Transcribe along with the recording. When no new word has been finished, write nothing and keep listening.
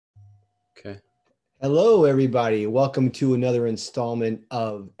Okay. Hello, everybody. Welcome to another installment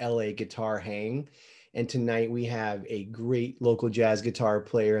of LA Guitar Hang. And tonight we have a great local jazz guitar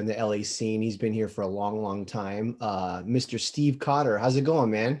player in the LA scene. He's been here for a long, long time. Mr. Steve Cotter. How's it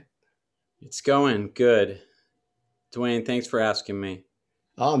going, man? It's going good. Dwayne, thanks for asking me.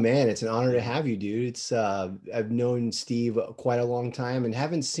 Oh man, it's an honor to Yeah. have you, dude. It's I've known Steve quite a long time and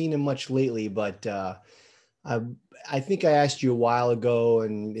haven't seen him much lately, but I I think I asked you a while ago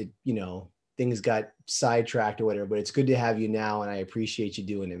and things got sidetracked or whatever, but it's good to have you now and I appreciate you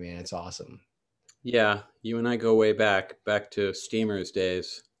doing it, man. It's awesome. Yeah, you and I go way back to Steamers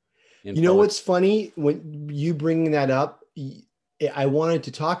days in You know public. what's funny when you bring that up? I wanted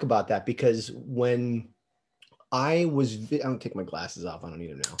to talk about that because when I don't take my glasses off. I don't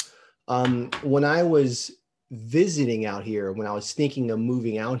need them now. When I was visiting out here, when I was thinking of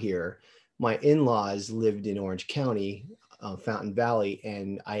moving out here, my in-laws lived in Orange County, Fountain Valley,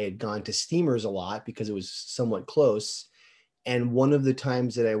 and I had gone to Steamers a lot because it was somewhat close. And one of the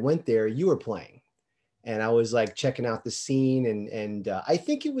times that I went there, you were playing, and I was like checking out the scene, and I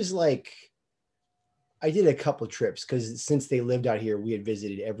think it was like I did a couple trips because since they lived out here, we had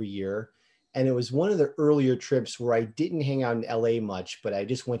visited every year. And it was one of the earlier trips where I didn't hang out in LA much, but I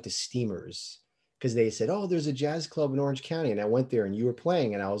just went to Steamers because they said, "Oh, there's a jazz club in Orange County." And I went there and you were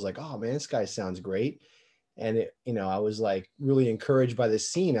playing. And I was like, "Oh man, this guy sounds great." And I was like really encouraged by this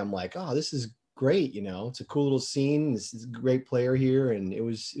scene. I'm like, "Oh, this is great. It's a cool little scene. This is a great player here." And it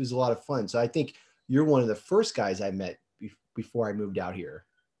was a lot of fun. So I think you're one of the first guys I met before I moved out here.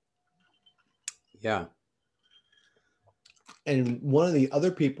 Yeah. And one of the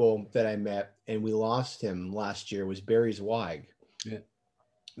other people that I met and we lost him last year was Barry Zweig. Yeah.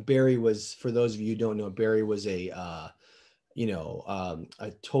 Barry was, for those of you who don't know, Barry was a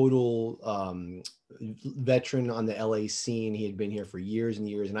total veteran on the LA scene. He had been here for years and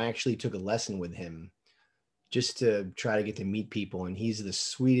years, and I actually took a lesson with him just to try to get to meet people. And he's the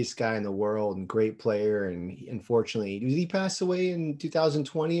sweetest guy in the world and great player. And unfortunately, did he pass away in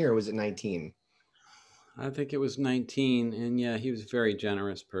 2020 or was it 19? I think it was 19, and yeah, he was a very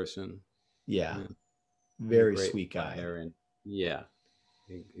generous person. Yeah, Yeah, and a very great sweet guy. player, and yeah,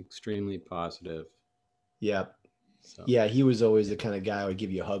 extremely positive. Yep. So, Yeah, he was always yeah. the kind of guy who would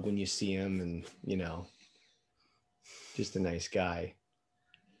give you a hug when you see him and, just a nice guy.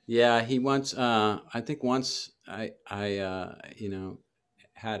 Yeah, he once I think once I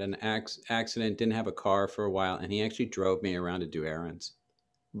had an accident, didn't have a car for a while, and he actually drove me around to do errands.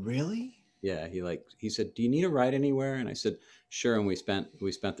 Really? Yeah, he said, "Do you need a ride anywhere?" And I said, "Sure." And we spent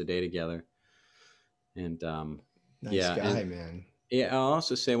the day together. And Nice yeah, and guy, man. yeah, I'll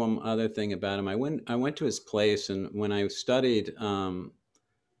also say one other thing about him. I went to his place, and when I studied,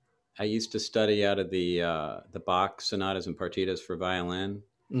 I used to study out of the Bach sonatas and partitas for violin,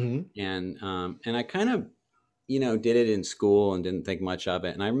 Hmm. and I kind of did it in school and didn't think much of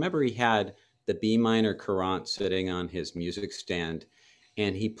it. And I remember he had the B minor Courant sitting on his music stand,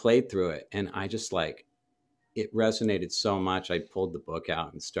 and he played through it, and I just like it resonated so much. I pulled the book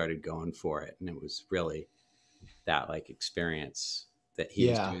out and started going for it, and it was really that like experience that he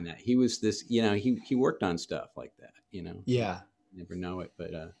was Yeah. doing that. He was this, he worked on stuff like that. You Yeah. never know it,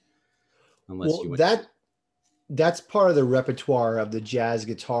 but unless Well, you went. that's part of the repertoire of the jazz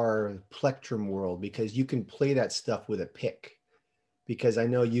guitar plectrum world because you can play that stuff with a pick. Because I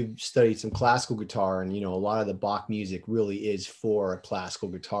know you've studied some classical guitar and a lot of the Bach music really is for a classical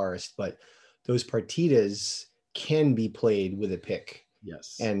guitarist, but those partitas can be played with a pick.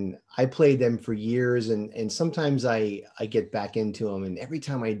 Yes. And I played them for years and sometimes I get back into them and every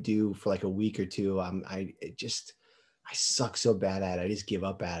time I do for like a week or two I suck so bad at it. I just give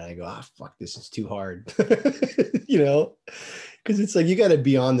up at it. I go, fuck this, is too hard. you know because it's like you got to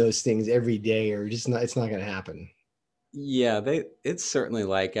be on those things every day or just not, it's not going to happen. Yeah, it's certainly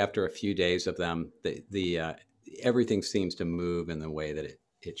like after a few days of them, the everything seems to move in the way that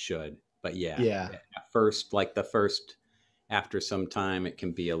it should. But yeah, Yeah. at first, like the first, after some time, it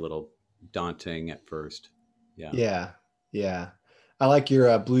can be a little daunting at first. Yeah. Yeah. Yeah. I like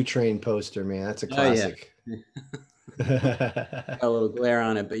your Blue Train poster, man. That's a Oh yeah. classic. Got a little glare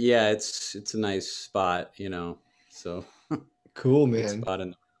on it, but yeah, it's a nice spot, So Cool, good man. spot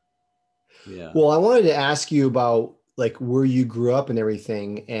in. Yeah. Well, I wanted to ask you about like where you grew up and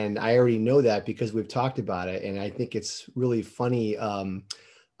everything, and I already know that because we've talked about it, and I think it's really funny.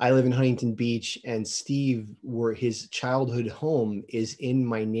 I live in Huntington Beach, and Steve, where his childhood home is in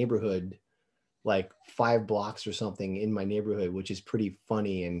my neighborhood, like 5 blocks or something in my neighborhood, which is pretty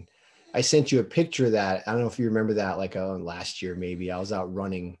funny. And I sent you a picture of that. I don't know if you remember that, like last year maybe. I was out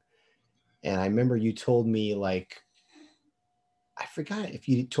running, and I remember you told me like I forgot if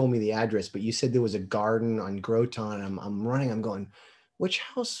you told me the address, but you said there was a garden on Groton. I'm running. I'm going, which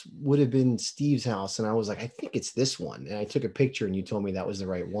house would have been Steve's house? And I was like, I think it's this one. And I took a picture, and you told me that was the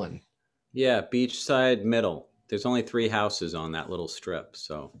right one. Yeah, beachside middle. There's only three houses on that little strip,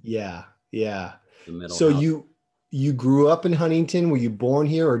 so Yeah, yeah. the middle So house. you grew up in Huntington? Were you born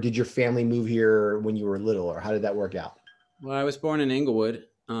here, or did your family move here when you were little, or how did that work out? Well, I was born in Inglewood,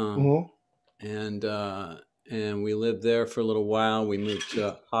 Hmm. and we lived there for a little while. We moved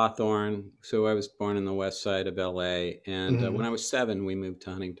to Hawthorne, so I was born in the west side of LA. And when Hmm. I was 7, we moved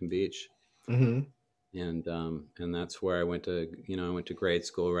to Huntington Beach, Hmm. and that's where I went to. I went to grade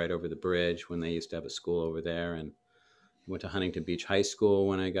school right over the bridge when they used to have a school over there, and went to Huntington Beach High School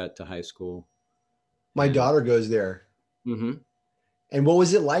when I got to high school. My And daughter goes there. hmm And what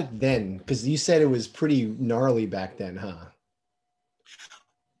was it like then? Because you said it was pretty gnarly back then, huh?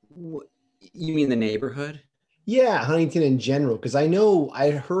 you mean the neighborhood? Yeah, Huntington in general. Because I know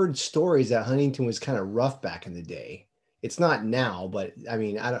I heard stories that Huntington was kind of rough back in the day. It's not now, but I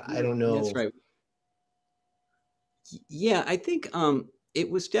mean, I don't That's know. right. Yeah, I think it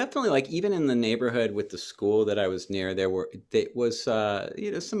was definitely like even in the neighborhood with the school that I was near, there was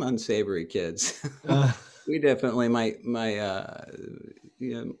some unsavory kids. Uh, We definitely my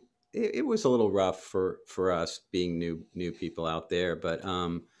you know it was a little rough for us being new people out there, but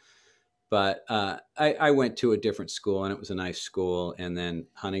I went to a different school and it was a nice school, and then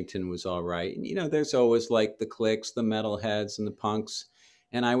Huntington was all right. And there's always like the cliques, the metalheads, and the punks,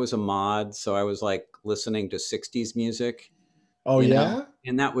 and I was a mod, so I was like listening to '60s music, oh you know, yeah?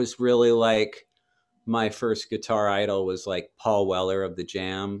 and that was really like my first guitar idol was like Paul Weller of the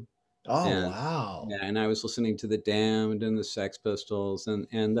Jam, Oh and wow. yeah, and I was listening to the Damned and the Sex Pistols and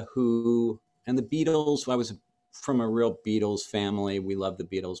the Who and the Beatles. I was from a real Beatles family. We loved the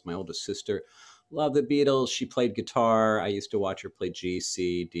Beatles. My oldest sister loved the Beatles. She played guitar. I used to watch her play G,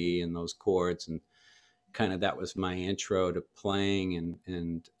 C, D, and those chords, and kind of that was my intro to playing,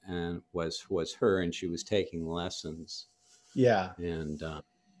 and was her, and she was taking lessons, Yeah. and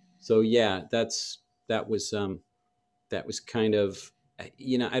so yeah, that was that was kind of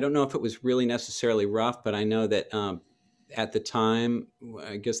I don't know if it was really necessarily rough, but I know that at the time,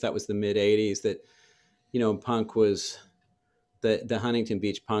 I guess that was the mid '80s, that punk was the Huntington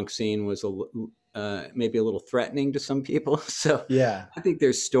Beach punk scene was maybe a little threatening to some people. So Yeah. I think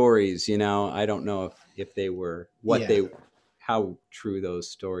there's stories. I don't know if they were Yeah. how true those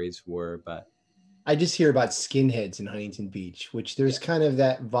stories were, but I just hear about skinheads in Huntington Beach, which yeah, there's kind of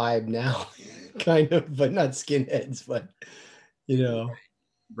that vibe now, kind of, but not skinheads, but you know.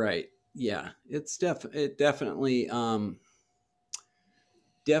 right, yeah, it definitely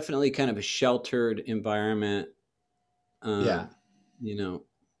definitely kind of a sheltered environment, Yeah. um, you know,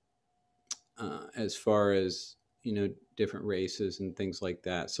 as far as different races and things like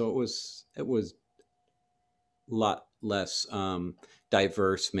that. So it was a lot less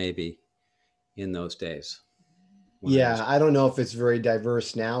diverse, maybe, in those days when I was. Yeah, I don't know if it's very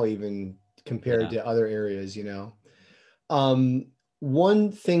diverse now, even compared Yeah. to other areas. Um,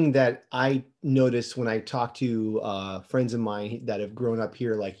 One thing that I noticed when I talk to friends of mine that have grown up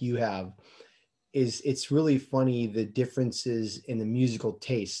here, like you have, is it's really funny the differences in the musical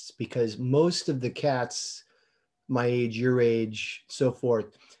tastes because most of the cats my age, your age, so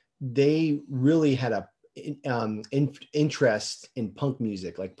forth, they really had a interest in punk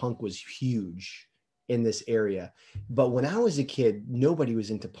music. Like punk was huge in this area. But when I was a kid, nobody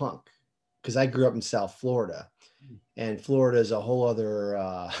was into punk because I grew up in South Florida, and Florida is a whole other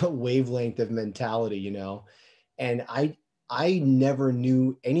wavelength of mentality. And I never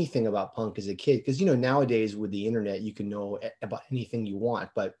knew anything about punk as a kid because nowadays with the internet you can know about anything you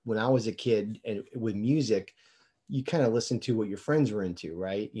want. But when I was a kid and with music, you kind of listen to what your friends were into,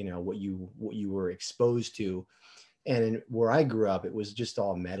 right? What you were exposed to. And where I grew up, it was just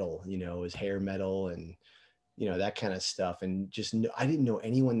all metal. It was hair metal and that kind of stuff. And just I didn't know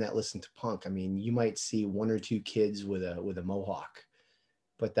anyone that listened to punk. I mean, you might see one or two kids with a mohawk,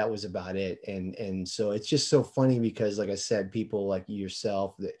 but that was about it. And so it's just so funny because, like I said, people like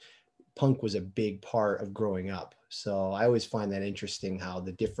yourself, that punk was a big part of growing up. So I always find that interesting how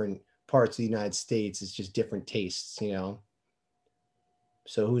the different parts of the United States is just different tastes.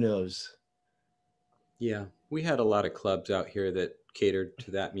 So who knows? Yeah, we had a lot of clubs out here that catered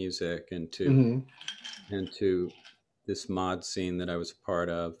to that music, Hmm. and to this mod scene that I was a part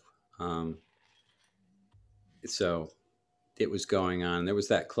of. Um, so it was going on. There was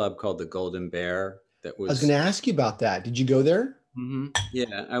that club called the Golden Bear that I was going was. to ask you about that. Did you go there?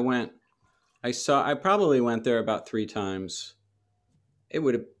 Yeah, I went. I probably went there about 3 times. It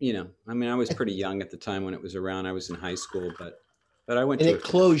would have, I mean, I was I, pretty young at the time when it was around. I was in high school, but. but I went And to a it few.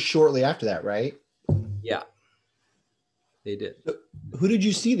 closed shortly after that, right? Yeah, they did. So who did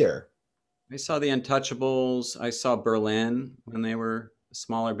you see there? I saw the Untouchables. I saw Berlin when they were a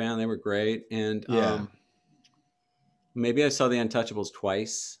smaller band. They were great. And Yeah. maybe I saw the Untouchables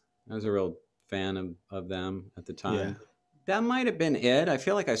twice. I was a real fan of them at the Yeah. time. That might have been it. I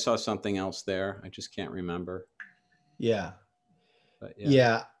feel like I saw something else there. I just can't remember. Yeah. But yeah,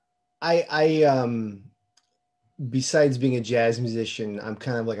 Yeah. I besides being a jazz musician, I'm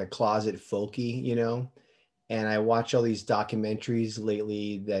kind of like a closet folky, and I watch all these documentaries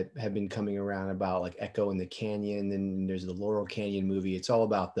lately that have been coming around about like Echo in the Canyon, and there's the Laurel Canyon movie. It's all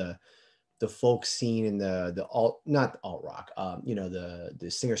about the folk scene and the alt, not alt rock, the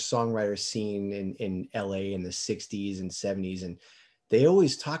singer songwriter scene in LA in the 60s and 70s. And they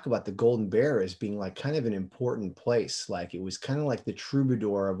always talk about the Golden Bear as being like kind of an important place. Like it was kind of like the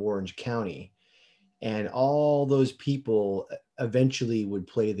troubadour of Orange County. And all those people eventually would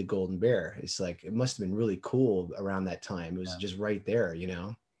play the Golden Bear. It's like it must have been really cool around that time. It was yeah, just right there,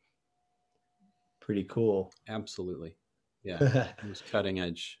 pretty cool. absolutely. Yeah, it was cutting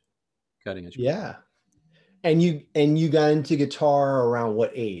edge music. Yeah. And you got into guitar around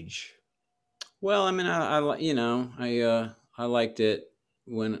what age? Well, I mean, I liked it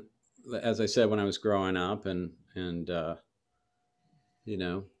when, as I said, when I was growing up, and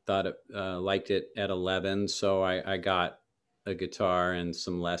thought it, liked it at 11. So I got a guitar and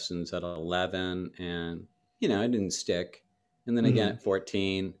some lessons at 11, and it didn't stick. And then again Hmm. at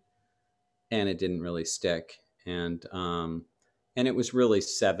 14, and it didn't really stick. And it was really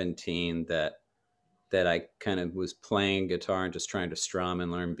 17 that I kind of was playing guitar and just trying to strum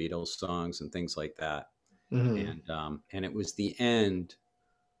and learn Beatles songs and things like that. Hmm. And it was the end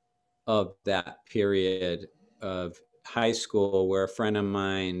of that period of high school where a friend of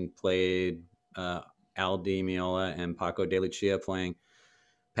mine played, Al Di Meola and Paco de Lucia playing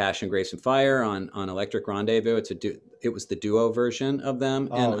Passion, Grace, and Fire on Electric Rendezvous. It was the duo version of them,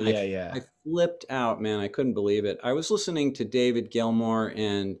 and Oh I yeah, yeah. I flipped out, man. I couldn't believe it. I was listening to David Gilmour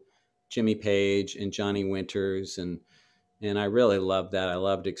and Jimmy Page and Johnny Winters, and I really loved that. I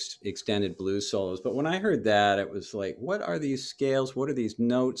loved extended blues solos. But when I heard that, it was like, what are these scales? What are these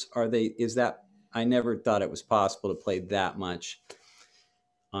notes? Are they? Is that? I never thought it was possible to play that much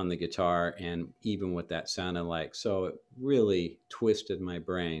on the guitar, and even what that sounded like. So it really twisted my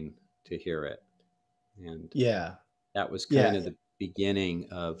brain to hear it, and Yeah. that was kind Yeah. of the beginning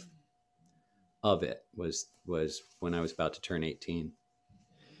of it. Was when I was about to turn 18.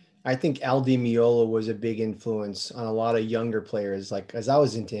 I think Al Di Meola was a big influence on a lot of younger players, like as I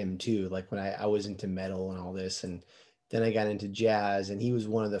was into him too, like when I was into metal and all this, and then I got into jazz, and he was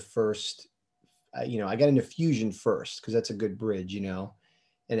one of the first, I got into fusion first because that's a good bridge,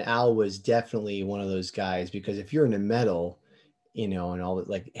 and Al was definitely one of those guys because if you're into metal, and all that,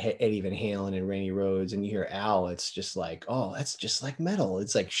 like Eddie Van Halen and Randy Rhoads, and you hear Al, it's just like, oh, that's just like metal.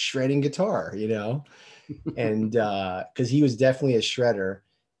 It's like shredding guitar. And because he was definitely a shredder.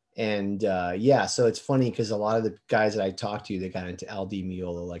 And yeah, so it's funny because a lot of the guys that I talked to, they got into Al Di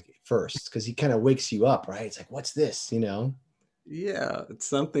Meola like first because he kind of wakes you up, right? It's like, what's this? Yeah, it's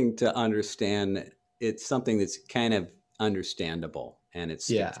something to understand. It's something that's kind of understandable, and it's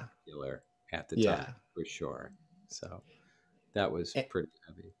Yeah, spectacular at the time, yeah. for sure. So that was And, pretty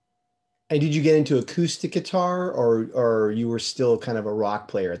heavy. and did you get into acoustic guitar, or you were still kind of a rock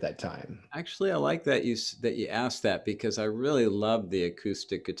player at that time? Actually, I like that you asked that, because I really love the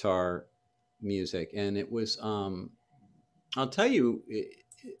acoustic guitar music, and it was. I'll tell you,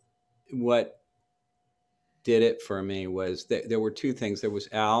 what did it for me was that there were two things. There was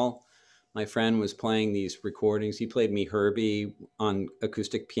Al, my friend, was playing these recordings. He played me Herbie on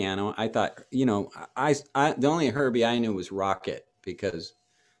acoustic piano. I thought, the only Herbie I knew was Rocket, because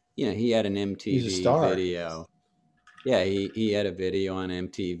he had an He's a MTV star. video. Yeah, he had a video on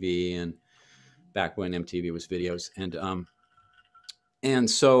MTV, and back when MTV was videos, and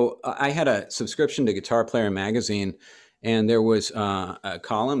so I had a subscription to Guitar Player magazine, and there was a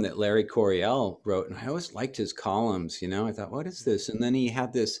column that Larry Coryell wrote, and I always liked his columns. I thought, what is this? And then he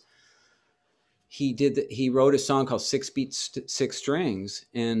had this. He wrote a song called Six Beat Six Strings,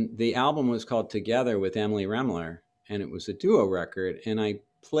 and the album was called Together with Emily Remler, and it was a duo record. And I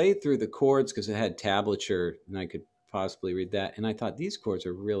played through the chords because it had tablature, and I could possibly read that. And I thought, these chords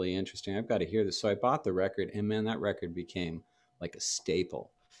are really interesting. I've got to hear this. So I bought the record, and man, that record became like a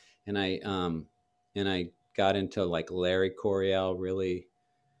staple. And I got into like Larry Coryell, really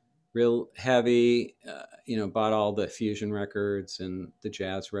real heavy. Bought all the fusion records and the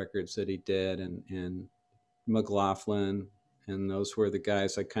jazz records that he did, and McLaughlin, and those were the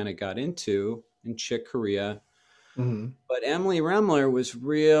guys I kind of got into in Chick Corea. Hmm. But Emily Remler was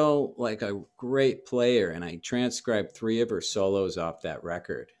real, like a great player, and I transcribed three of her solos off that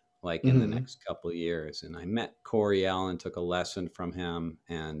record, like in the Hmm. next couple of years. And I met Corey Allen, took a lesson from him,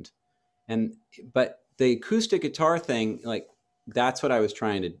 and but the acoustic guitar thing, like that's what I was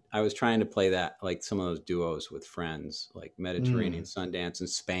trying to play that like some of those duos with friends, like Mediterranean Mm. Sundance in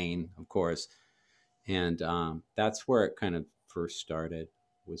Spain, of course, and that's where it kind of first started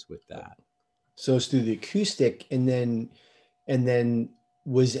was with that. So it's through the acoustic, and then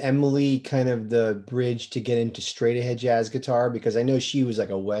was Emily kind of the bridge to get into straight ahead jazz guitar? Because I know she was like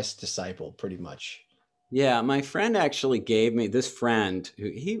a West disciple, pretty much. Yeah, my friend actually gave me this friend who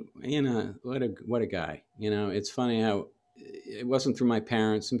he, what a guy. It's funny how it wasn't through my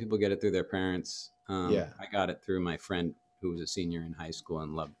parents. Some people get it through their parents. Yeah, I got it through my friend who was a senior in high school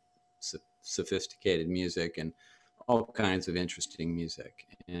and loved sophisticated music and all kinds of interesting music.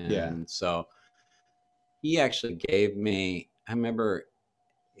 yeah. And so he actually gave me, I remember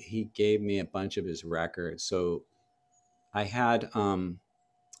he gave me a bunch of his records. So I had,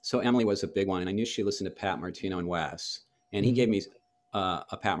 so Emily was a big one, and I knew she listened to Pat Martino and Wes, and he Mm. gave me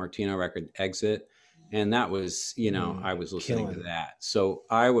a Pat Martino record, Exit, and that was, Mm. I was listening to Killing. that. So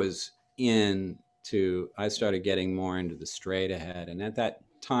I started getting more into the straight ahead, and at that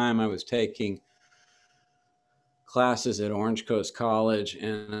time I was taking classes at Orange Coast College,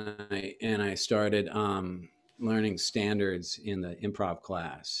 and I started learning standards in the improv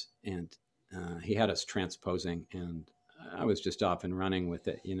class, and he had us transposing, and I was just off and running with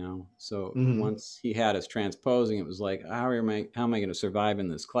it. So Hmm. once he had us transposing, it was like, how am I going to survive in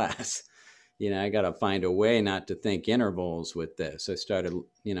this class? I got to find a way not to think intervals with this. I started,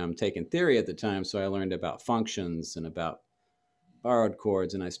 I'm taking theory at the time, so I learned about functions and about borrowed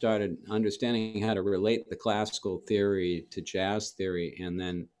chords, and I started understanding how to relate the classical theory to jazz theory, and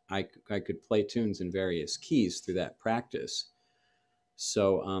then I could play tunes in various keys through that practice.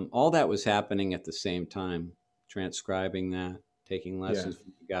 So all that was happening at the same time, transcribing that, taking Yeah. lessons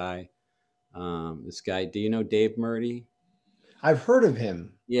from the guy. This guy, do you know Dave Murdy? I've heard of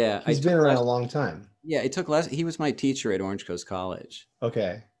him. Yeah, I He's been took around a less. long time. Yeah, it took less. He was my teacher at Orange Coast College,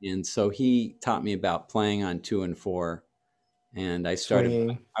 Okay. and so he taught me about playing on 2 and 4, and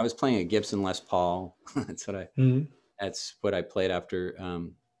Swinging. I was playing a Gibson Les Paul. Hmm. That's what I played after.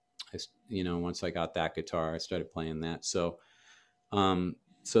 Once I got that guitar, I started playing that. Um,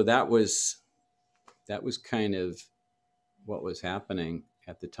 so that was kind of what was happening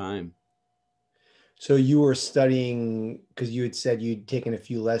at the time. So you were studying because you had said you'd taken a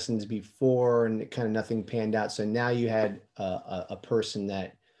few lessons before and kind of nothing panned out. So now you had a person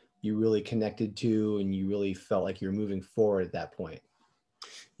that you really connected to and you really felt like you were moving forward at that point.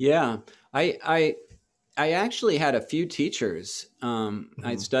 Yeah, I I I actually had a few teachers. I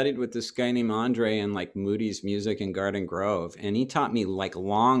Hmm. studied with this guy named Andre in like Moody's Music in Garden Grove, and he taught me like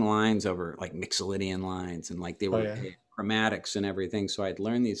long lines over like Mixolydian lines, and like they Oh were yeah. chromatics and everything. So I'd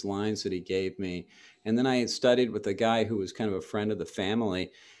learn these lines that he gave me, and then I studied with a guy who was kind of a friend of the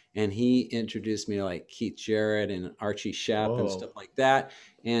family, and he introduced me to like Keith Jarrett and Archie Shepp and Whoa. stuff like that.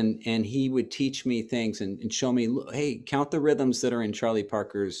 And he would teach me things and show me, hey, count the rhythms that are in Charlie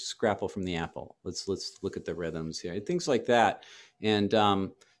Parker's Scrapple from the Apple. Let's look at the rhythms here, things like that. And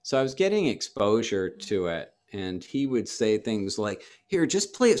so I was getting exposure to it, and he would say things like, here,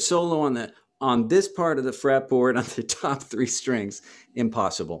 just play it solo on this part of the fretboard on the top three strings.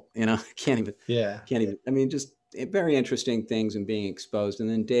 Impossible, Yeah. can't even. I mean, just very interesting things and being exposed. And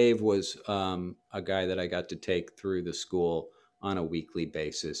then Dave was a guy that I got to take through the school on a weekly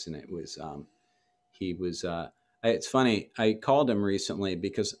basis, and it was he was. It's funny. I called him recently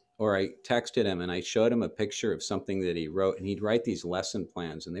or I texted him, and I showed him a picture of something that he wrote, and he'd write these lesson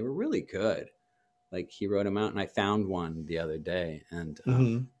plans, and they were really good. Like he wrote them out, and I found one the other day, and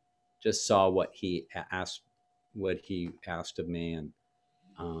Hmm. just saw what he asked of me, and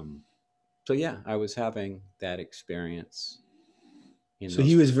um, so yeah, I was having that experience in So those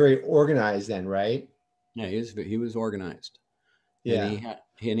he was first. very organized then, right? Yeah, he was organized, and Yeah.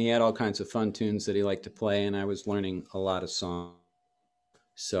 he had all kinds of fun tunes that he liked to play, and I was learning a lot of songs.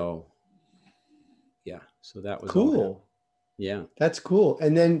 So yeah, so that was all happening. Cool. Yeah. That's cool.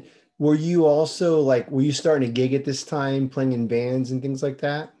 And then were you also like, were you starting a gig at this time, playing in bands and things like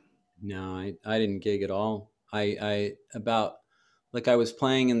that? No, I didn't gig at all. I about like I was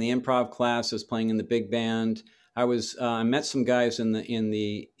playing in the improv class, I was playing in the big band. I met some guys in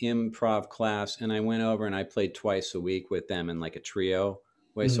the improv class, and I went over and I played twice a week with them in like a trio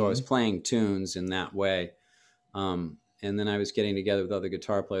way. So I was Hmm. playing tunes in that way. And then I was getting together with other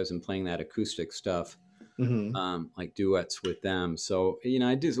guitar players and playing that acoustic stuff. Hmm. like duets with them. So,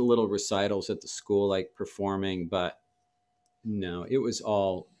 I do little recitals at the school, like performing, but no, I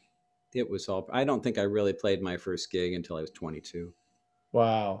don't think I really played my first gig until I was 22.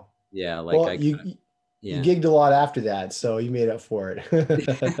 Wow. Yeah. Like Well, I, you yeah. gigged a lot after that, so you made up for Yeah.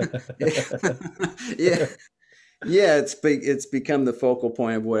 Yeah. it. Yeah. It's become the focal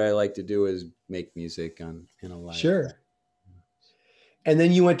point of what I like to do is make music in a live. Sure. And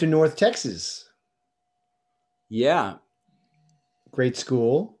then you went to North Texas. Yeah. Great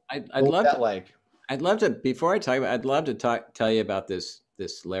school. I'd What was love to, that like? before I talk about, I'd love to tell you about this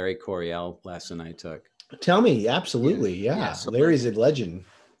Larry Coryell lesson I took. Tell me. Yeah. Absolutely. Yeah. Yeah. So Larry's a legend.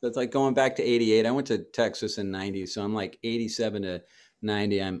 it's like going back to 88. I went to Texas in 90. So I'm like 87 to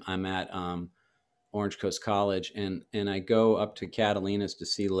 90. I'm at Orange Coast College, and I go up to Catalina's to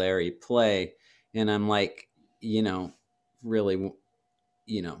see Larry play. And I'm like, you know, really,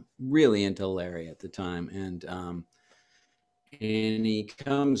 really into Larry at the time. And he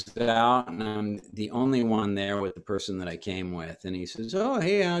comes out, and I'm the only one there with the person that I came with. And he says, "Oh,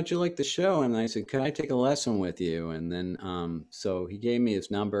 hey, how'd you like the show?" And I said, "Could I take a lesson with you?" And then, so he gave me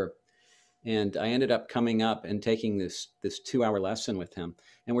his number, and I ended up coming up and taking this 2 hour lesson with him.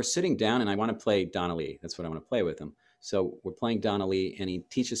 And we're sitting down, and I want to play Donna Lee. That's what I want to play with him. So we're playing Donna Lee, and he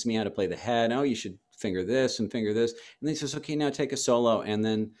teaches me how to play the head. Oh, you should finger this and finger this. And then he says, "Okay, now take a solo." And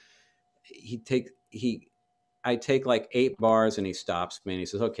then he take he I take like 8 bars, and he stops me and he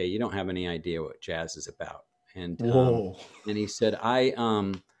says, "Okay, you don't have any idea what jazz is about." And Whoa. he said,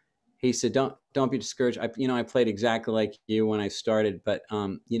 he said, "Don't be discouraged. I played exactly like you when I started, but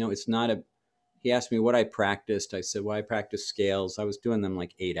it's not a." He asked me what I practiced. I said, "Well, I practiced scales. I was doing them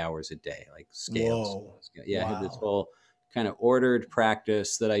like 8 hours a day, like scales." Whoa. Yeah, I had this Wow. whole kind of ordered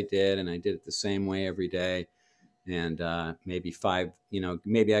practice that I did, and I did it the same way every day. And maybe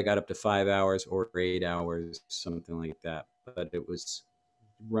I got up to 5 hours or 8 hours, something like that. But it was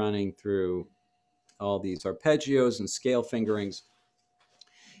running through all these arpeggios and scale fingerings.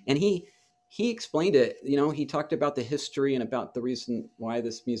 And he explained it. He talked about the history and about the reason why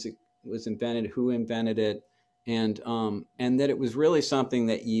this music was invented, who invented it, and that it was really something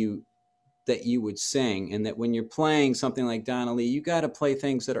that you would sing, and that when you're playing something like Donna Lee, you got to play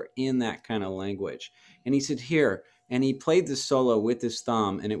things that are in that kind of language. And he said, "Here," and he played the solo with his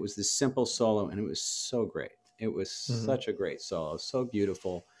thumb, and it was this simple solo, and it was so great. It was Hmm. such a great solo, so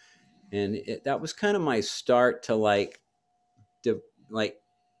beautiful. And that was kind of my start to like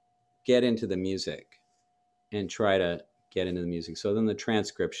get into the music and try to get into the music. So then the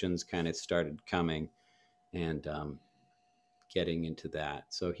transcriptions kind of started coming, and getting into that.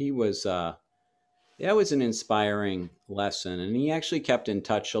 So he was that was an inspiring lesson, and he actually kept in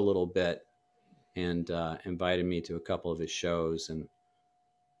touch a little bit, and invited me to a couple of his shows, and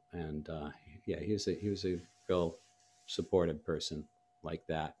yeah, he was a real supportive person like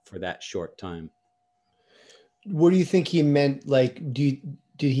that for that short time. What do you think he meant? Like, did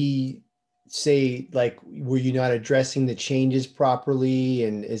he say like, were you not addressing the changes properly?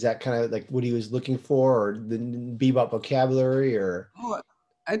 And is that kind of like what he was looking for, or the bebop vocabulary, or? Oh,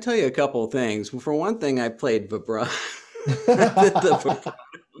 I tell you a couple of things. For one thing, I played vibrato. I did the vibrato.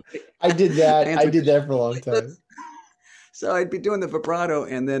 I did that. Hands I were did that for a long like time. this. So I'd be doing the vibrato,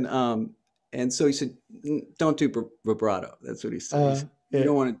 and so he said, "Don't do vibrato." That's what he said. He Uh, said, "You yeah.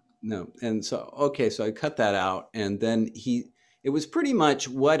 don't want to." No. And so, okay, so I cut that out, and then it was pretty much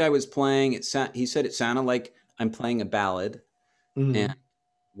what I was playing. He said it sounded like I'm playing a ballad, and Hmm.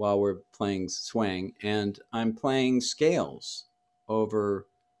 while we're playing swing, and I'm playing scales over.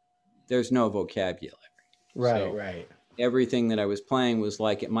 There's no vocabulary, Right, so right. everything that I was playing was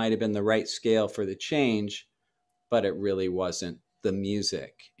like it might have been the right scale for the change, but it really wasn't the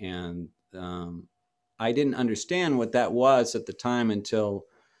music. And I didn't understand what that was at the time until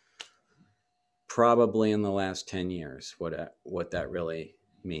probably in the last 10 years, what that really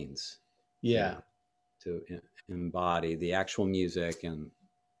means, Yeah. to embody the actual music and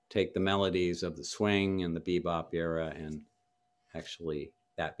take the melodies of the swing and the bebop era, and actually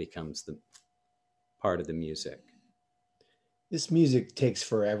that becomes the part of the music. This music takes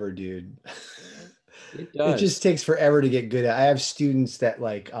forever, dude. It It just does. takes forever to get good at. I have students that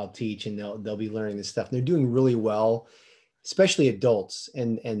like I'll teach and they'll be learning this stuff. And they're doing really well, especially adults,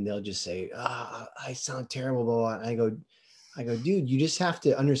 and they'll just say, "Ah, I sound terrible." Blah, blah. And I go, dude, you just have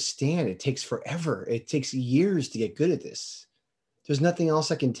to understand. It takes forever. It takes years to get good at this. There's nothing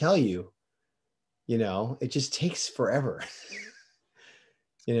else I can tell you. It just takes forever.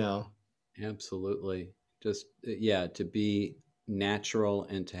 you know. Absolutely. Just, yeah, to be natural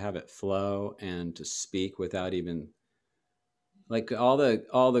and to have it flow and to speak without even, like, all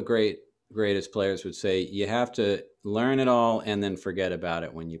the great greatest players would say, you have to learn it all and then forget about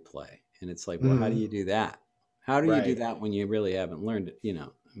it when you play. And it's like, well, how do Hmm. you do that? How do you do Right. that when you really haven't learned it?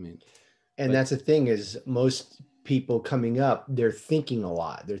 I mean, And but that's the thing is most people coming up, they're thinking a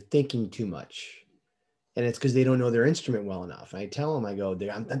lot. They're thinking too much. And it's because they don't know their instrument well enough. And I tell them, I go,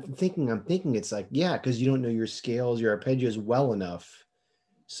 I'm thinking, I'm thinking. It's like, yeah, because you don't know your scales, your arpeggios well enough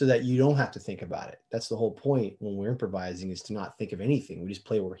so that you don't have to think about it. That's the whole point when we're improvising is to not think of anything. We just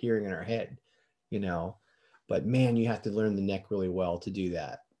play what we're hearing in our head, you know. But man, you have to learn the neck really well to do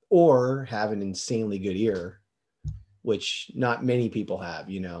that, or have an insanely good ear, which not many people have,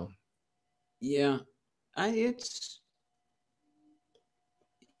 you know. yeah, it's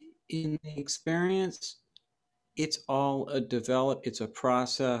in the experience, it's all it's a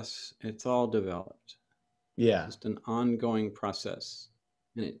process. It's all developed. Yeah, Just an ongoing process.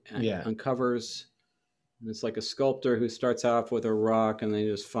 And it yeah. uncovers, and it's like a sculptor who starts off with a rock and they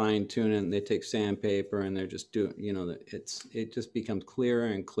just fine tune it and they take sandpaper and they're just doing, it just becomes clearer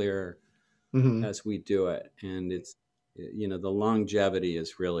and clearer Hmm. as we do it. And the longevity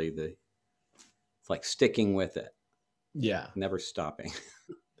is really it's like sticking with it, Yeah. never stopping,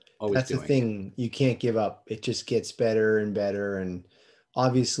 always That's the doing it. thing. You can't give up. It just gets better and better. And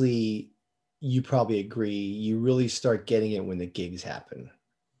obviously, you probably agree, you really start getting it when the gigs happen.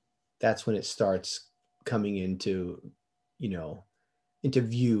 That's when it starts coming into, you know, into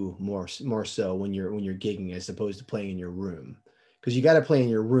view more so when you're gigging as opposed to playing in your room. Because you got to play in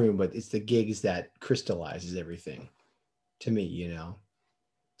your room, but it's the gigs that crystallizes everything to me, you know.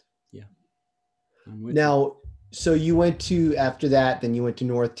 Yeah, I'm with you. Now, so you went to after that, then you went to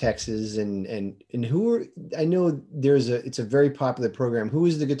North Texas, and who are, I know it's a very popular program. Who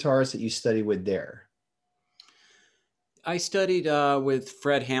is the guitarist that you study with there? I studied with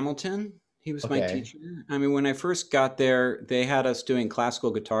Fred Hamilton. He was my Okay. teacher. I mean, when I first got there, they had us doing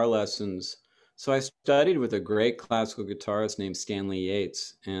classical guitar lessons. So I studied with a great classical guitarist named Stanley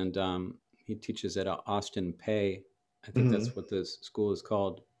Yates, and he teaches at Austin Pay. I think Hmm. that's what this school is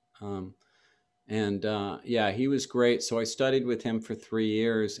called. Um, and yeah, he was great. So I studied with him for 3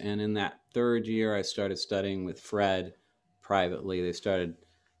 years, and in that third year, I started studying with Fred privately. They started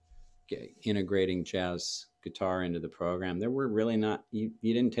integrating jazz guitar into the program. There were really not you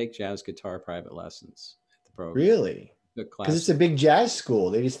didn't take jazz guitar private lessons at the program. Really? The Because it's a classical. big jazz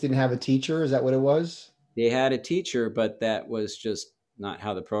school. They just didn't have a teacher. Is that what it was? They had a teacher, but that was just not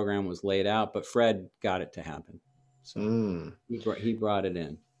how the program was laid out. But Fred got it to happen, so Mm. he brought it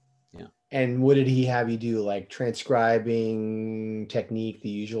in. Yeah. And what did he have you do? Like transcribing technique, the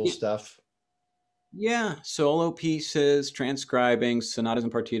usual Yeah, stuff? yeah, solo pieces, transcribing sonatas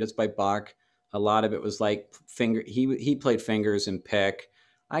and partitas by Bach. A lot of it was like finger. He played fingers and pick.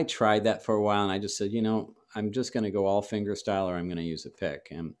 I tried that for a while, and I just said, I'm just going to go all finger style, or I'm going to use a pick.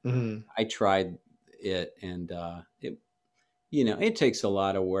 And Hmm. I tried it, and it takes a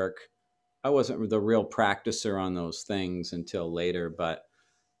lot of work. I wasn't the real practicer on those things until later, but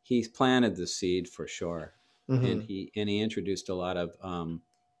he planted the seed for sure, and Hmm. he introduced a lot of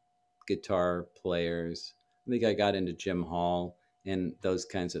guitar players. I think I got into Jim Hall and those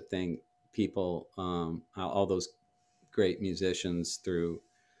kinds of thing. People, all those great musicians through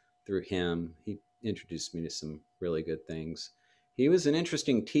him. He introduced me to some really good things. He was an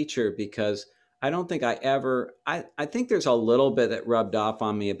interesting teacher because I don't think I think there's a little bit that rubbed off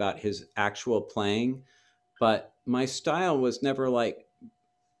on me about his actual playing, but my style was never like,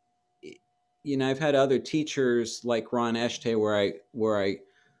 I've had other teachers like Ron Eshte where I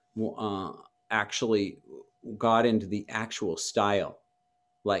uh, actually got into the actual style,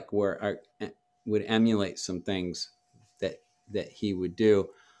 like where I would emulate some things that he would do.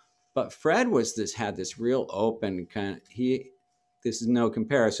 But Fred had this real open kind of he. This is no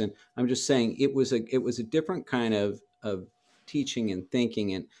comparison. I'm just saying it was a different kind of teaching and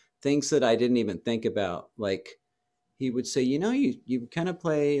thinking and things that I didn't even think about. Like he would say, you kind of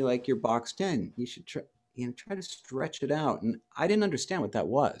play like your box 10. You should try to stretch it out. And I didn't understand what that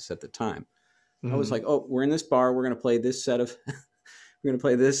was at the time. I was Hmm. like, oh, we're in this bar. We're going to play this set of, we're going to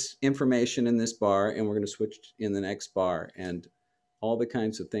play this information in this bar, and we're going to switch in the next bar. And all the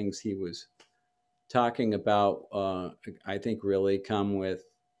kinds of things he was talking about, I think, really come with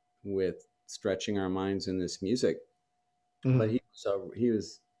stretching our minds in this music. But Hmm. he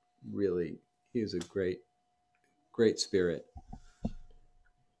was really he was a great spirit.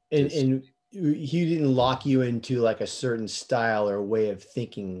 Just And he didn't lock you into like a certain style or way of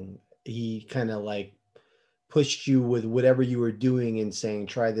thinking. He kind of like pushed you with whatever you were doing and saying,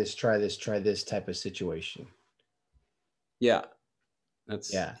 try this, try this, try this type of situation. yeah,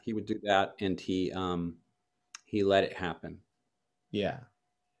 that's Yeah. he would do that, and he let it happen. Yeah.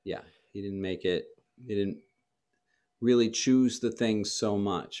 Yeah. He didn't make it. He didn't really choose the things so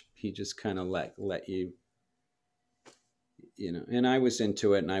much. He just kind of let you, you know. And I was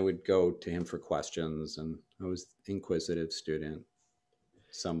into it, and I would go to him for questions, and I was inquisitive student,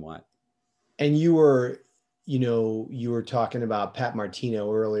 somewhat. And you were, you were talking about Pat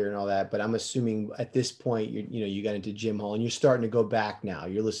Martino earlier and all that, but I'm assuming at this point you got into Jim Hall and you're starting to go back now.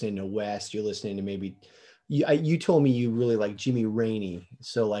 You're listening to West, you're listening to maybe you told me you really like Jimmy Rainey.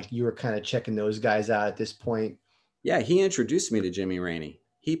 So like you were kind of checking those guys out at this point. Yeah, he introduced me to Jimmy Rainey.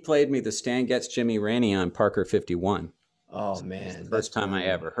 He played me the Stan Getz Jimmy Rainey on Parker 51. Oh So it was the man, that's first time I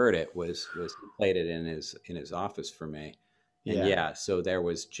brilliant. ever heard it was he played it in his office for me. And Yeah. yeah, so there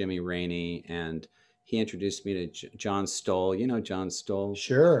was Jimmy Rainey, and he introduced me to John Stoll. You know John Stoll?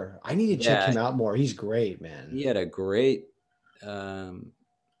 Sure. I need to check Yeah, him out more. He's great, man. he had a great um,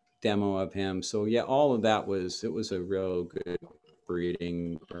 demo of him. So yeah, all of that was it was a real good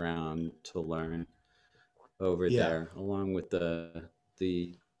breeding ground to learn over Yeah. there, along with the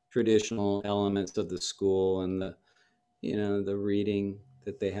traditional elements of the school and the the reading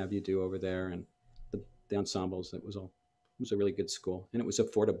that they have you do over there and the ensembles. It was a really good school, and it was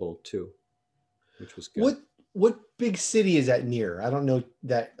affordable too, which was good. What big city is that near? I don't know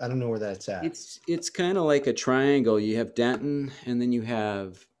where that's at. It's kind of like a triangle. You have Denton, and then you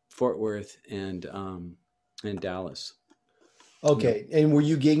have Fort Worth and Dallas. Yep. Okay. And were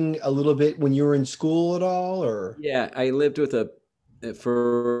you gigging a little bit when you were in school at all or? Yeah, I lived with a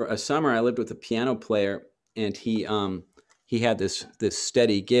for a summer. I lived with a piano player, and he had this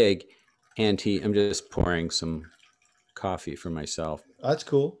steady gig, and he I'm just pouring some coffee for myself That's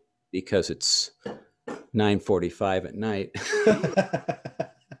cool. because it's 9:45 at night, It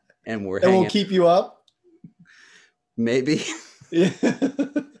and we're won't hanging. keep you up. Maybe Yeah.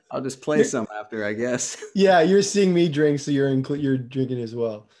 I'll just play some after, I guess. Yeah, you're seeing me drink, so you're drinking as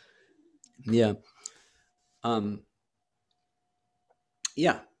well. Yeah. Um.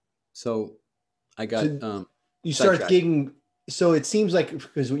 Yeah. So I got So you start sidetracked. gigging. So it seems like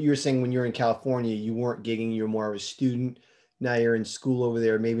because what you were saying when you're in California, you weren't gigging, you're more of a student. Now you're in school over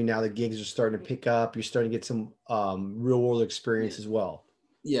there. Maybe now the gigs are starting to pick up. You're starting to get some real world Yeah. experience as well.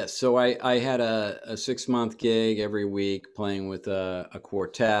 Yeah. So I had a 6 month gig every week playing with a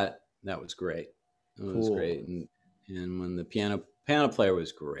quartet. That was great. It was Cool. great. And when the piano player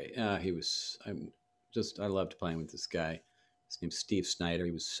was great. He was I loved playing with this guy. His name's Steve Snyder.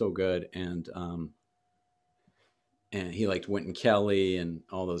 He was so good, and he liked Wynton Kelly and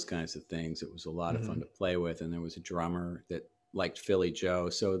all those kinds of things. It was a lot of fun Hmm. to play with, and there was a drummer that liked Philly Joe,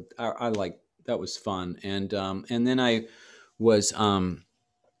 so I liked that was fun. And then was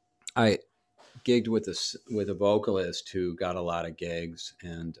I gigged with a vocalist who got a lot of gigs,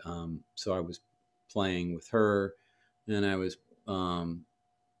 and so I was playing with her, and I was um,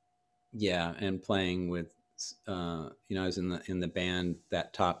 yeah, and playing with I was in the band,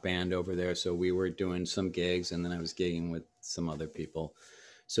 that top band over there, so we were doing some gigs, and then I was gigging with some other people.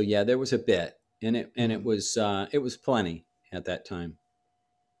 So yeah, there was a bit, and Hmm. it was plenty at that time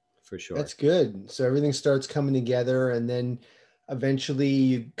for That's sure. good. So everything starts coming together, and then eventually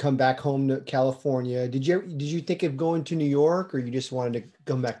you come back home to California. Did you think of going to New York, or you just wanted to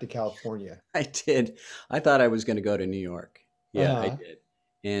come back to California? I did. I thought I was going to go to New York. Yeah, I Uh-huh. did.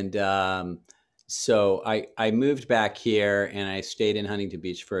 And so I moved back here, and I stayed in Huntington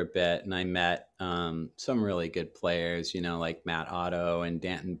Beach for a bit, and I met some really good players, like Matt Otto and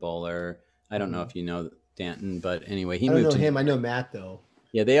Danton Bowler. I don't know Hmm. if you know Danton, but anyway, he I don't moved know to New him. I know York. Matt though.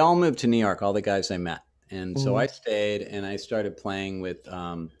 Yeah, they all moved to New York, all the guys I met. And so Hmm. I stayed, and I started playing with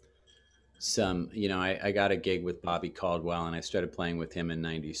I got a gig with Bobby Caldwell, and I started playing with him in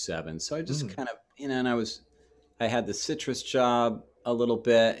 97. So I just Hmm. kind of, and I had the citrus job a little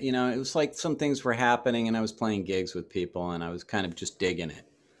bit. It was like some things were happening, and I was playing gigs with people, and I was kind of just digging it.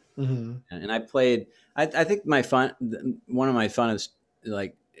 Hmm. And I played. I think one of my funnest,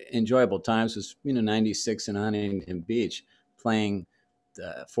 like, enjoyable times was '96 in Huntington Beach, playing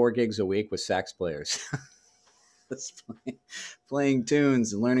 4 gigs a week with sax players. Just playing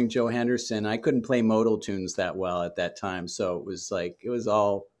tunes and learning Joe Henderson. I couldn't play modal tunes that well at that time, so it was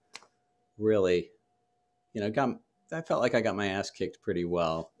all really, got I felt like I got my ass kicked pretty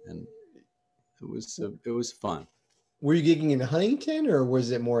well, and it was fun. Were you gigging in Huntington or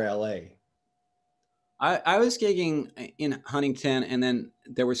was it more LA? I was gigging in Huntington, and then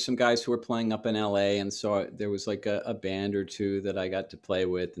there were some guys who were playing up in LA, and so there was like a band or two that I got to play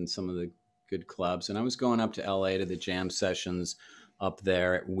with in some of the good clubs, and I was going up to LA to the jam sessions up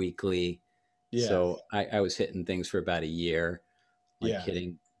there at Weekly. Yeah. So I was hitting things for about a year, like Yeah.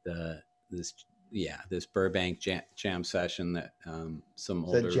 hitting the this. yeah, this Burbank jam session that some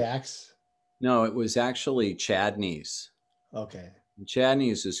Is that older. Jack's? No, it was actually Chadney's. Okay.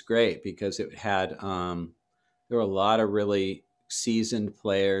 Chadney's is great because it had there were a lot of really seasoned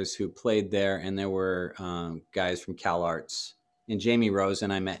players who played there, and there were guys from Cal Arts and Jamie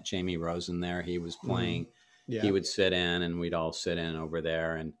Rosen. I met Jamie Rosen there. He was Hmm. playing. He Yeah. would sit in, and we'd all sit in over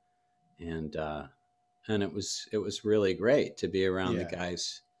there, and and it was really great to be around the Yeah.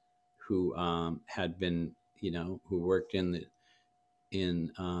 guys who had been, who worked in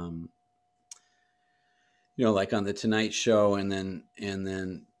like on the Tonight Show, and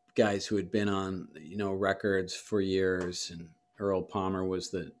then guys who had been on records for years. And Earl Palmer was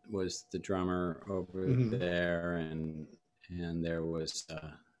the drummer over Hmm. there, and there was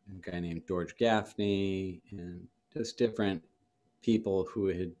a guy named George Gaffney, and just different people who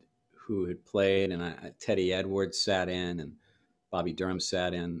had played. And Teddy Edwards sat in, and Bobby Durham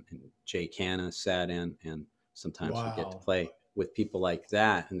sat in, and Jay Canna sat in, and sometimes we get to Wow. play with people like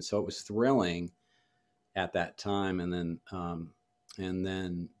that, and so it was thrilling at that time. And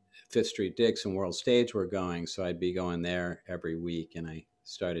then Fifth Street Dicks and World Stage were going, so I'd be going there every week, and I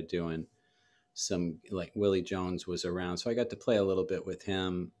started doing some, like, Willie Jones was around, so I got to play a little bit with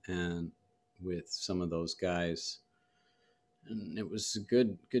him and with some of those guys, and it was a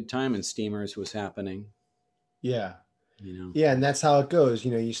good time. And Steamers was happening, Yeah. you know. Yeah, and that's how it goes.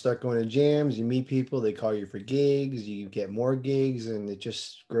 You start going to jams, you meet people, they call you for gigs, you get more gigs, and it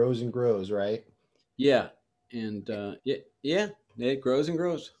just grows and grows, right? Yeah, and yeah, it grows and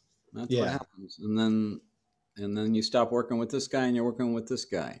grows. That's what Yeah. happens, and then you stop working with this guy, and you're working with this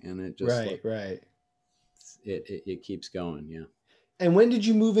guy, and it just Right, like right. it keeps going. Yeah, And when did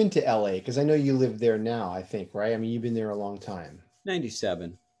you move into LA? Because I know you live there now, I think, right? I mean, you've been there a long time.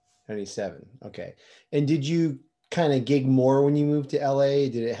 97. 97. Okay. And did you kind of gig more when you moved to LA?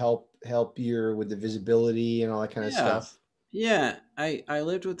 Did it help your with the visibility and all that kind of Yeah, stuff? yeah. I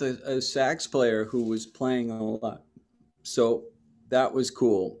lived with a sax player who was playing a lot, so that was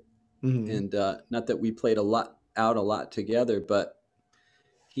cool. Hmm. And not that we played a lot together, but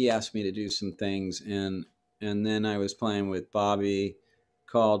he asked me to do some things, and then I was playing with Bobby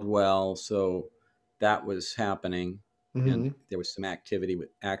Caldwell, so that was happening, and Hmm. there was some activity with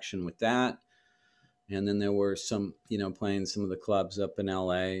action with that. And then there were some, playing some of the clubs up in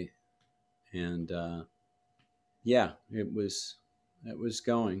LA, and yeah, it was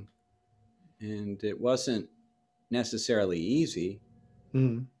going, and it wasn't necessarily easy,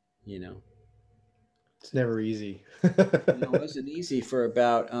 Hmm. you know. It's never easy. It wasn't easy for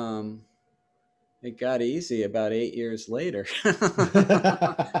about it got easy about 8 years later.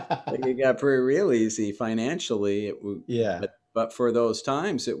 Like, it got pretty real easy financially. Yeah. But for those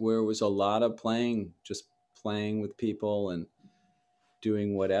times, where was a lot of playing, just playing with people and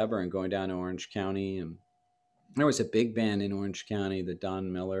doing whatever, and going down to Orange County. And there was a big band in Orange County, the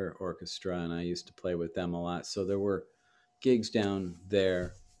Don Miller Orchestra, and I used to play with them a lot. So there were gigs down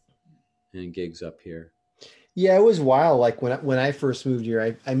there and gigs up here. Yeah, it was wild. Like when I first moved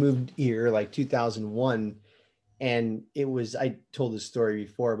here, I moved here like 2001, and it was, I told this story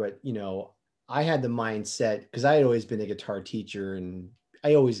before, but I had the mindset because I had always been a guitar teacher and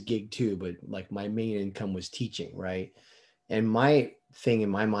I always gigged too, but like my main income was teaching, right? And my thing in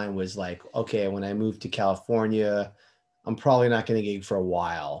my mind was like, okay, when I move to California, I'm probably not going to gig for a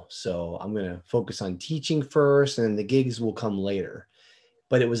while. So I'm going to focus on teaching first and the gigs will come later.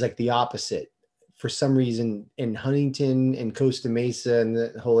 But it was like the opposite. For some reason in Huntington and Costa Mesa and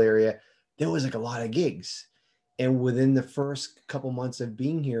the whole area, there was like a lot of gigs. And within the first couple months of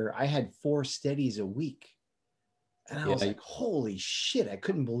being here, I had 4 steadies a week. And I was Yeah, like, holy shit, I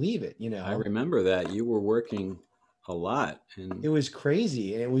couldn't believe it, I remember that you were working a lot, and It was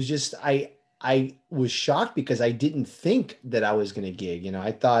crazy. And it was just I was shocked because I didn't think that I was gonna gig.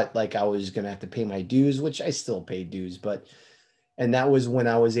 I thought like I was gonna have to pay my dues, which I still paid dues, but and that was when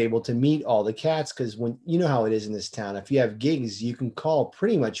I was able to meet all the cats because when you know how it is in this town, if you have gigs, you can call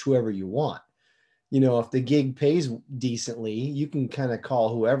pretty much whoever you want. If the gig pays decently, you can kind of call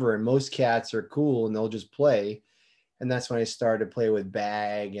whoever, and most cats are cool and they'll just play. And that's when I started to play with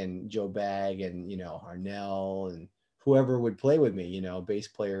Bag and Joe Bag and Harnell and whoever would play with me, bass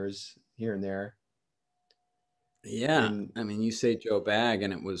players here and there. yeah, And I mean, you say Joe Bag,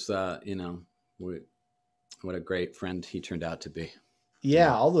 and it was, what a great friend he turned out to be. yeah,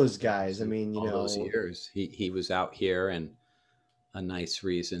 And all those all those, guys. I mean, all those years, he was out here, and a nice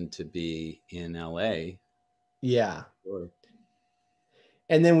reason to be in LA. yeah. Sure.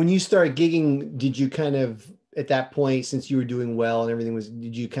 And then when you started gigging, did you kind of at that point, since you were doing well and everything was,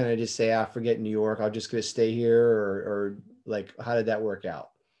 did you kind of just say, "Ah, forget New York, I'll just gonna stay here," or like how did that work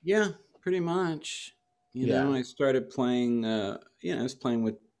out? Yeah, pretty much. Yeah. I started playing. I was playing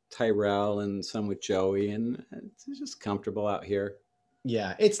with Tyrell and some with Joey, and it's just comfortable out here.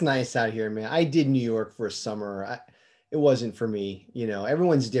 Yeah, it's nice out here, man. I did New York for a summer. It wasn't for me.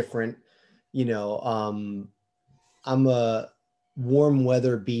 Everyone's different. You know, I'm a warm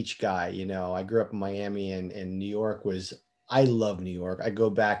weather beach guy. I grew up in Miami, and New York was, I love New York. I go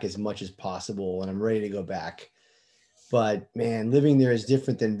back as much as possible and I'm ready to go back. But man, living there is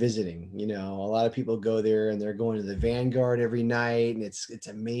different than visiting. A lot of people go there and they're going to the Vanguard every night and it's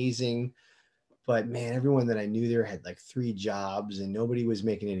amazing. But man, everyone that I knew there had like three jobs and nobody was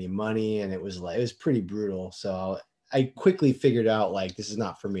making any money, and it was pretty brutal. So I quickly figured out like this is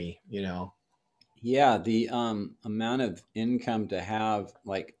not for me. Yeah, the amount of income to have,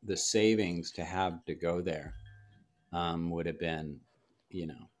 like the savings to have to go there, would have been, you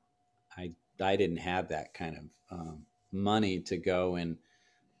know, I didn't have that kind of money to go and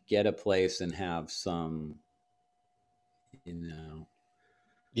get a place and have some, you know.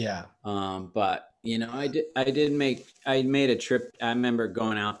 Yeah. But I made a trip. I remember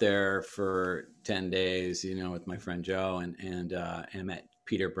going out there for 10 days, with my friend Joe, and met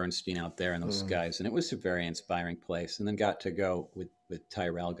Peter Bernstein out there in those Mm, guys, and it was a very inspiring place. And then got to go with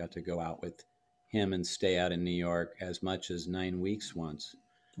Tyrell, got to go out with him and stay out in New York as much as 9 weeks once,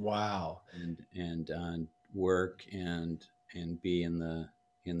 wow. and work and be in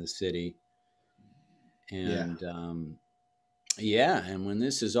the city. Yeah. And yeah, and when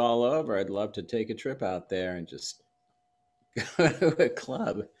this is all over, I'd love to take a trip out there and just go to a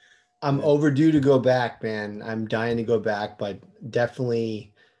club. I'm But overdue to go back, man. I'm dying to go back, but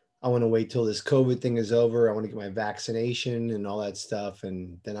definitely I want to wait till this COVID thing is over. I want to get my vaccination and all that stuff,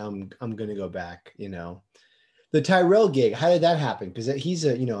 and then I'm gonna go back. The Tyrell gig, how did that happen? Because he's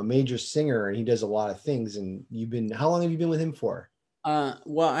a major singer and he does a lot of things. And how long have you been with him for?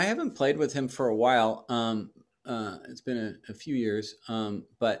 well, I haven't played with him for a while. It's been a few years,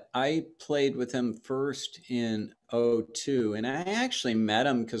 but I played with him first in '02, and I actually met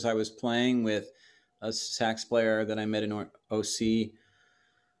him because I was playing with a sax player that I met in OC,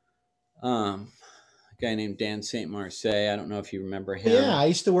 a guy named Dan Saint Marseille. I don't know if you remember Yeah, him. I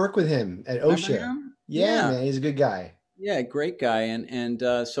used to work with him at Remember OSHA. him? Yeah, Yeah, man, he's a good guy. yeah, great guy, and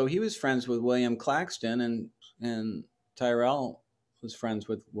so he was friends with William Claxton, and Tyrell was friends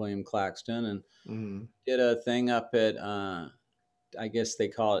with William Claxton, and Mhm. did a thing up at I guess they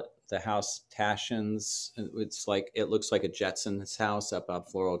call it the House Tashians. It's like it looks like a Jetsons house up on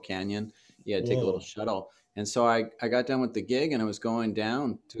Floral Canyon. You had to take a little Whoa. shuttle, and so I got done with the gig, and I was going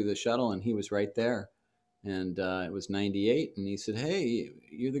down to the shuttle, and he was right there, and it was '98, and he said, "Hey,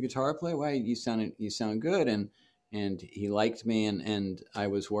 you're the guitar player. Why you sound good?" And he liked me, and I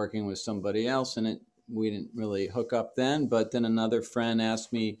was working with somebody else, and we didn't really hook up then. But then another friend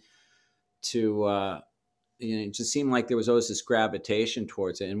asked me to. It just seemed like there was always this gravitation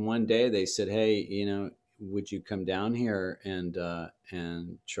towards it. And one day they said, "Hey, would you come down here and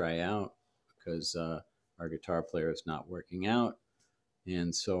try out because our guitar player is not working out?"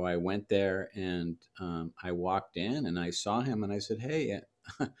 And so I went there, and I walked in and I saw him and I said, "Hey,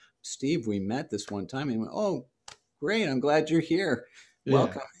 Steve, we met this one time." And he went, "Oh, great! I'm glad you're here. Yeah.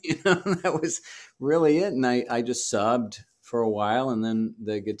 Welcome." That was really it. And I just subbed for a while, and then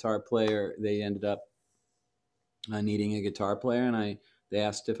the guitar player, they ended up needing a guitar player, and they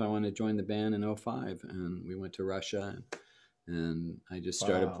asked if I wanted to join the band in '05, and we went to Russia, and I just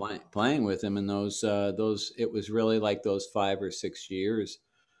started Wow. playing with him. And those it was really like those 5 or 6 years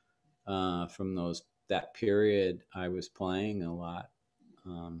from that period. I was playing a lot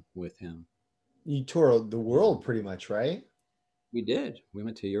with him. You toured the Yeah, world pretty much, right? we did. We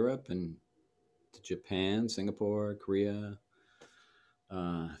went to Europe and to Japan, Singapore, Korea,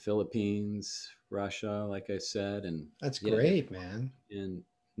 Philippines, Russia, like I said, and That's yeah, great, man. in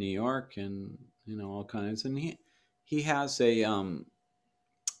New York, and all kinds. And he has a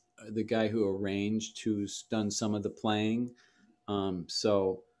the guy who arranged, who's done some of the playing.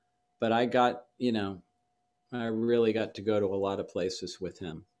 So, but I really got to go to a lot of places with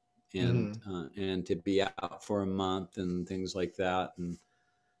him, Hmm. and to be out for a month and things like that. And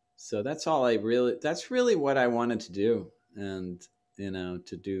so that's really what I wanted to do, and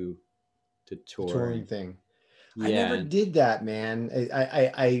to The tour. touring And thing. I never yeah. did that, man.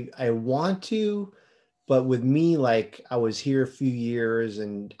 I want to, but with me, like I was here a few years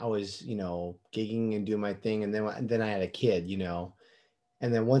and I was, gigging and doing my thing, and then I had a kid.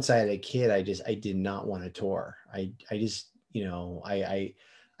 And then once I had a kid, I did not want to tour. I just, I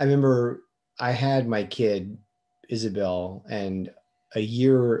remember I had my kid, Isabel, and a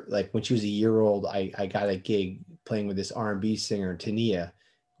year, like when she was a year old, I got a gig playing with this R&B singer, Tania,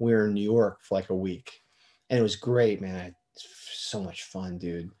 we were in New York for like a week, and it was great, man. It's so much fun,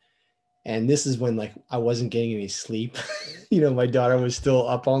 dude. And this is when like I wasn't getting any sleep. My daughter was still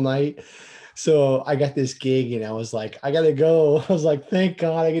up all night. So I got this gig and I was like, I gotta go. I was like, thank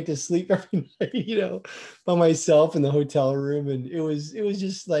God I get to sleep every night, by myself in the hotel room. And it was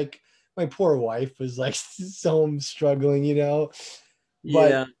just like my poor wife was like so struggling,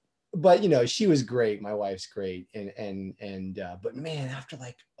 but Yeah, she was great. My wife's great. But man, after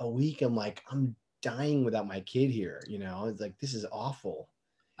like a week, I'm like, I'm dying without my kid here, it's like this is awful.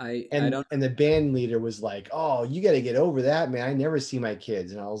 I and don't. and the band leader was like, "Oh, you got to get over that, man. I never see my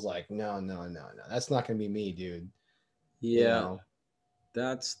kids." And I was like, "No, no, no, no. That's not going to be me, dude." You Yeah, know?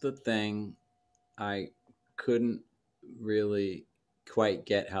 that's the thing. I couldn't really quite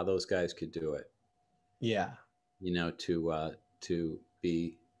get how those guys could do it. Yeah. To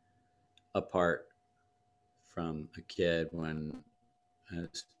be apart from a kid when,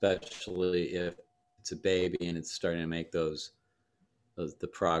 especially if it's a baby and it's starting to make those the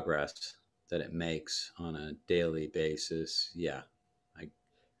progress that it makes on a daily basis. Yeah, I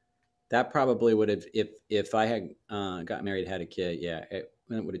that probably would have, if I had got married, had a kid. Yeah, it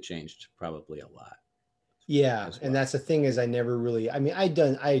would have changed probably a lot Yeah, as and well. that's the thing is I never really. I mean, I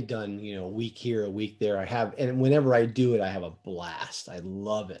had done a week here, a week there. And whenever I do it, I have a blast. I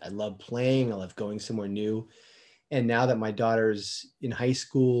love it. I love playing. I love going somewhere new. And now that my daughter's in high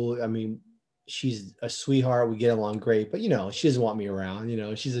school, I mean, she's a sweetheart. We get along great, but she doesn't want me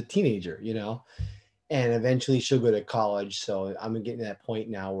around. She's a teenager. And eventually she'll go to college. So I'm getting to that point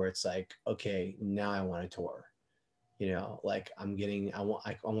now where it's like, okay, now I want to tour. Like I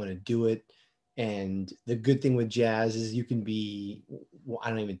want to do it. And the good thing with jazz is you can be, well, I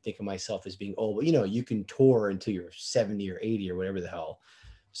don't even think of myself as being old, but you can tour until you're 70 or 80 or whatever the hell.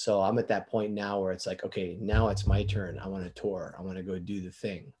 So I'm at that point now where it's like, okay, now it's my turn. I want to tour. I want to go do the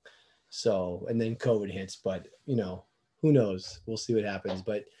thing. So, and then COVID hits, but who knows? We'll see what happens.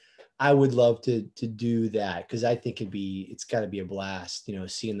 But I would love to do that because I think it's got to be a blast,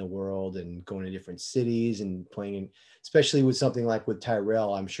 seeing the world and going to different cities and playing, especially with something like with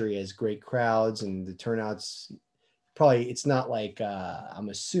Tyrell. I'm sure he has great crowds and the turnouts. Probably it's not like I'm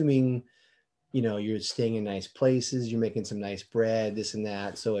assuming, you're staying in nice places, you're making some nice bread, this and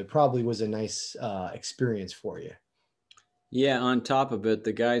that. So it probably was a nice experience for you. Yeah, on top of it,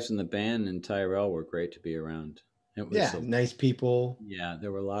 the guys in the band in Tyrell were great to be around. It was Yeah, a nice people. Yeah,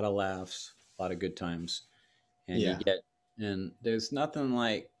 there were a lot of laughs, a lot of good times, and Yeah. there's nothing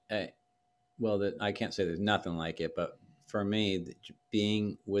like, well, that I can't say there's nothing like it, but for me,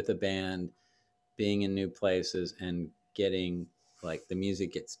 being with a band, being in new places, and getting, like, the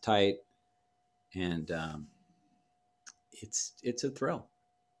music gets tight, and it's a thrill.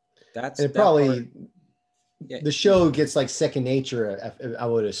 And That's it that part. probably Yeah, the show gets like second nature, I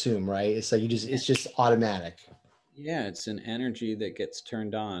would assume, right? It's like yeah, it's just automatic. yeah. It's an energy that gets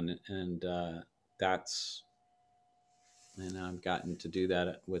turned on, and that's and I've gotten to do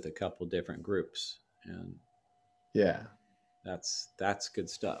that with a couple different groups, and Yeah. that's good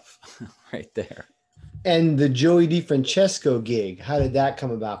stuff right there. And the Joey DiFrancesco gig, how did that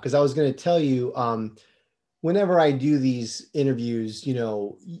come about? Because I was going to tell you, whenever I do these interviews,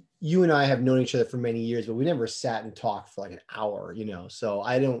 you and I have known each other for many years, but we never sat and talked for like an hour, So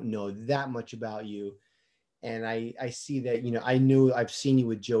I don't know that much about you. And I see that, I've seen you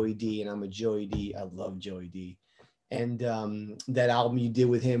with Joey D, and I'm a Joey D. I love Joey D. And that album you did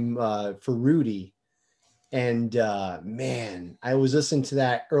with him for Rudy. And man, I was listening to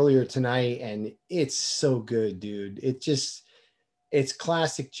that earlier tonight, and it's so good, dude. It's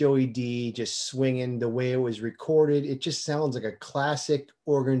classic Joey D, just swinging the way it was recorded. It just sounds like a classic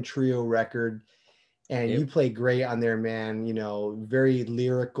organ trio record. And you It play great on there, man. Very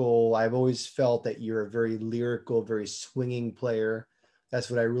lyrical. I've always felt that you're a very lyrical, very swinging player. That's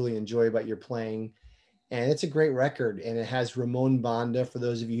what I really enjoy about your playing. And it's a great record. And it has Ramon Banda. For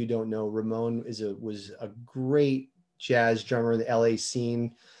those of you who don't know, Ramon was a great jazz drummer in the LA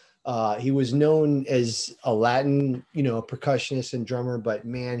scene. He was known as a Latin, percussionist and drummer, but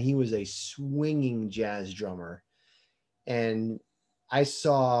man, he was a swinging jazz drummer. And I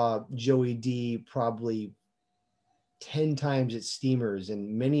saw Joey D probably 10 times at Steamers,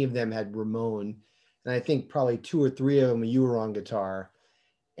 and many of them had Ramon. And I think probably two or three of them you were on guitar.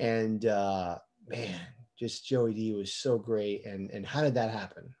 And man, just Joey D was so great. And how did that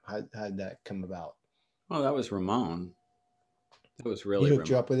happen? How did that come about? Well, that was Ramon. That was He really hooked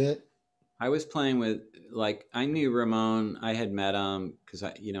you Ramon. up with it? I was playing with, like, I knew Ramon. I had met him because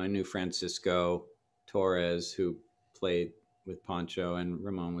I knew Francisco Torres, who played with Pancho, and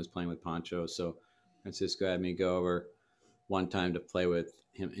Ramon was playing with Pancho. So Francisco had me go over one time to play with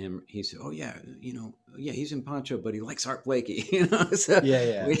he said, "Oh yeah, yeah, he's in Poncho, but he likes Art Blakey." So Yeah,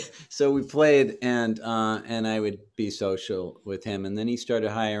 yeah. we played, and I would be social with him, and then he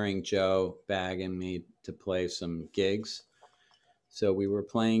started hiring Joe Bag and me to play some gigs. So we were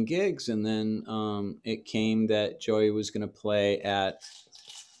playing gigs, and then it came that Joey was going to play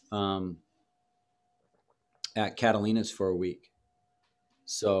um, at Catalina's for a week.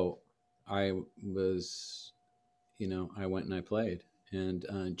 So I was, I went and I played. And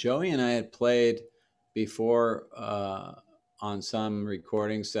Joey and I had played before on some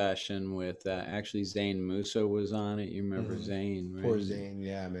recording session with actually Zane Musso was on it. You remember Hmm. Zane, Poor right? Zane.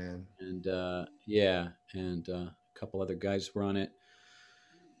 Yeah, man. And yeah, and a couple other guys were on it.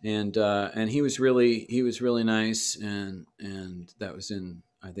 And he was really nice, and that was in,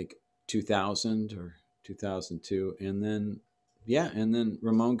 I think, 2000 or 2002. And then yeah, and then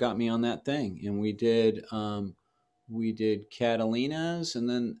Ramon got me on that thing, and we did Catalina's, and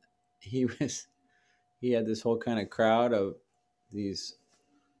then he was he had this whole kind of crowd of these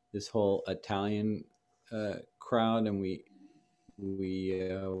this whole Italian crowd, and we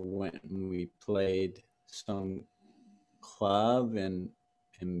went and we played some club in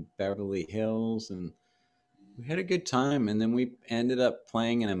Beverly Hills, and we had a good time. And then we ended up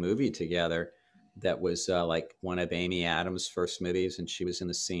playing in a movie together that was like one of Amy Adams' first movies, and she was in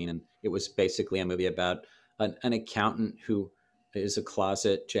the scene. And it was basically a movie about an accountant who is a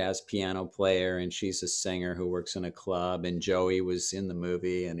closet jazz piano player, and she's a singer who works in a club. And Joey was in the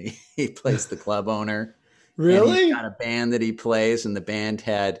movie, and he plays the club owner, and he's got Really? a band that he plays, and the band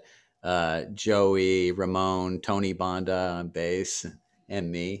had Joey, Ramon, Tony Bonda on bass, and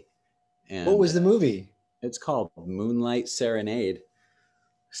me. What And was the movie? it's called Moonlight Serenade.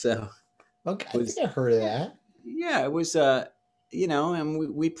 So Okay, it I think was, I heard of yeah, that. yeah, it was,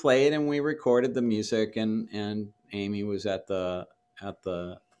 and we played and we recorded the music, and Amy was at the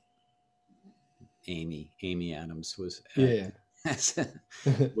Amy Adams was at Yeah.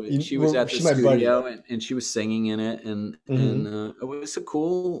 she was at the She's my buddy. studio, and she was singing in it, and Hmm. it was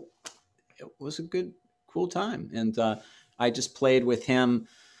a good cool time. And I just played with him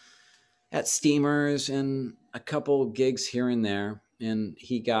at Steamers and a couple gigs here and there, and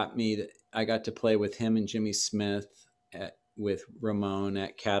I got to play with him and Jimmy Smith with Ramon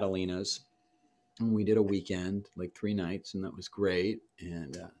at Catalina's, and we did a weekend, like 3 nights, and that was great.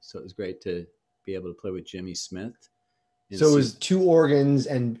 And so it was great to be able to play with Jimmy Smith and So it see. was two organs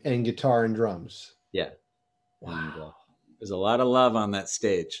and guitar and drums. Yeah, and Wow. there's a lot of love on that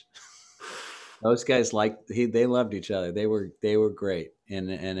stage. Those guys they loved each other. They were great,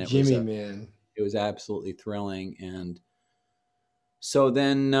 and Jimmy, man. it was absolutely thrilling. And so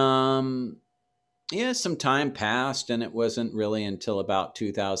then yeah, some time passed, and it wasn't really until about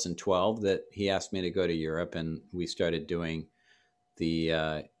 2012 that he asked me to go to Europe, and we started doing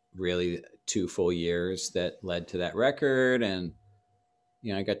the really 2 full years that led to that record. And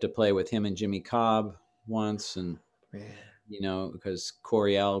I got to play with him and Jimmy Cobb once, and Man. because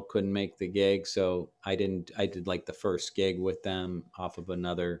Coriel couldn't make the gig, so I didn't. I did like the first gig with them off of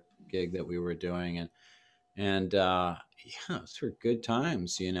another gig that we were doing, and yeah, those were good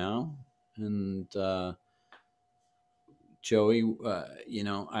times. And Joey,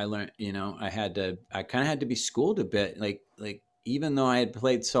 I learned, I kind of had to be schooled a bit, like even though I had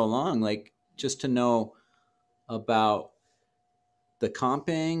played so long, like just to know about the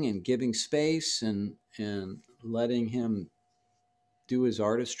comping and giving space and letting him do his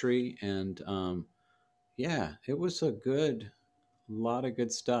artistry. And yeah, it was a lot of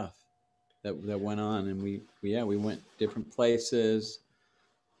good stuff that went on. And we went different places.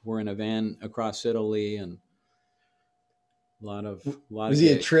 We're in a van across Italy, and a lot of Was he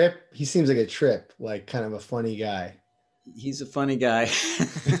a gigs. trip? He seems like a trip, like kind of a funny guy. He's a funny guy.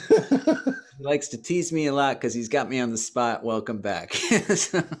 He likes to tease me a lot because he's got me on the spot. Welcome back.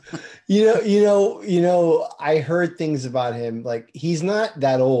 So, I heard things about him. Like he's not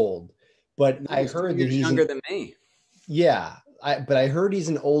that old, but no, I he's two heard that years he's younger an than me. yeah. I heard he's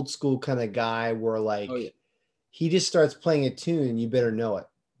an old school kind of guy where Oh yeah, like he just starts playing a tune and you better know it.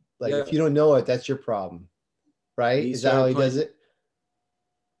 Like if yeah. you don't know it, that's your problem, right? He Is that how started he does playing. it?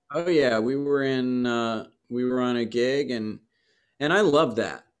 Oh yeah, we were on a gig, and I love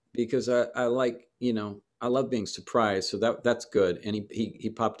that because I like I love being surprised. So that's good. And he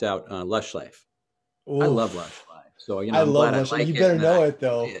popped out Lush Life. I love Lush Oof. Life. So I I'm love glad I Lush. like You it, better and then I know it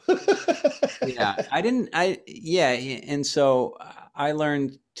play though. it. Yeah, I didn't. Yeah, and so I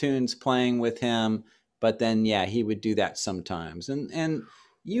learned tunes playing with him. But then yeah, he would do that sometimes, and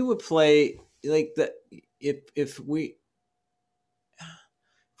you would play like the if we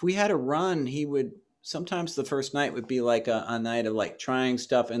had a run, he would. sometimes the first night would be like a night of like trying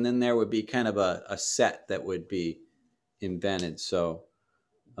stuff, and then there would be kind of a set that would be invented. So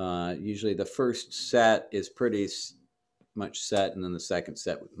usually the first set is pretty much set, and then the second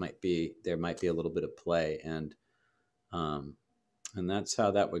set might be there might be a little bit of play, um, and that's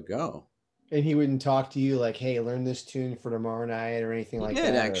how that would go. And he wouldn't talk to you like, "Hey, learn this tune for tomorrow night" or anything He like did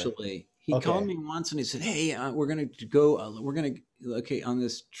that, or actually. He called okay, me once and he said, "Hey, we're gonna go. We're gonna okay on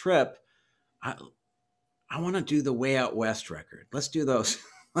this trip. I I want to do the Way Out West record. Let's do those.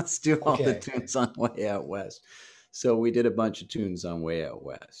 Let's do all the okay. tunes on Way Out West." So we did a bunch of tunes on Way Out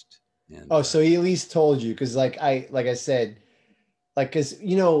West, and Oh, so he at least told you because, like I said, like because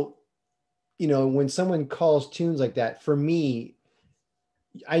when someone calls tunes like that, for me,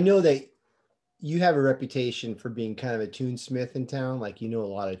 I know that you have a reputation for being kind of a tunesmith in town. Like you know a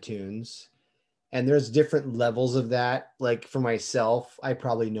lot of tunes, and there's different levels of that. Like for myself, I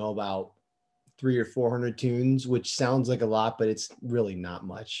probably know about 300 or 400 tunes, which sounds like a lot, but it's really not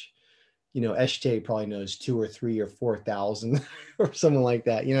much. Eshte probably knows 2 or 3 or 4,000 or something like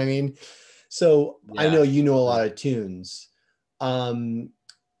that. You know what I mean? So I know yeah, you know a lot of tunes. Um,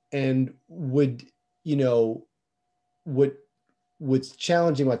 and you know, what what's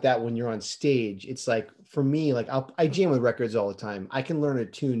challenging about that when you're on stage, it's like for me, like I jam with records all the time. I can learn a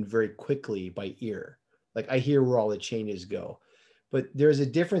tune very quickly by ear. Like I hear where all the changes go. But there's a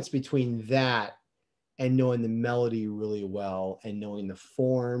difference between that and knowing the melody really well and knowing the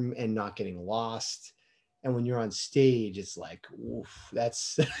form and not getting lost. And when you're on stage, it's like, oof,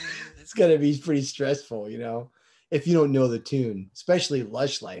 that's that's gonna be pretty stressful, if you don't know the tune, especially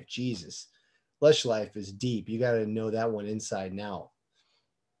Lush Life. Jesus, Lush Life is deep. You got to know that one inside and out.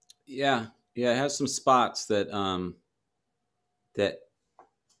 yeah, yeah. It has some spots that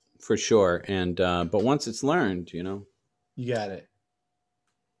for sure, and but once it's learned, You got it.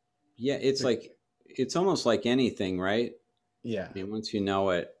 yeah, it's like it's almost like anything, right? Yeah. I mean, once you know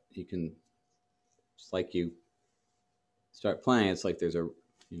it, you can. It's like you start playing. It's like there's a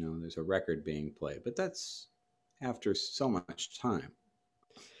record being played, but that's after so much time.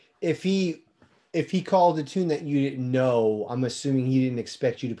 If he called a tune that you didn't know, I'm assuming he didn't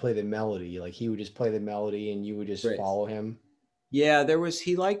expect you to play the melody. Like he would just play the melody and you would just Right. follow him. Yeah, there was.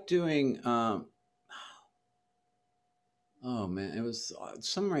 He liked doing. Oh man, it was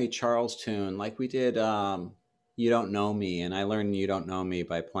some Ray Charles tune. Like we did. You Don't Know Me, and I learned You Don't Know Me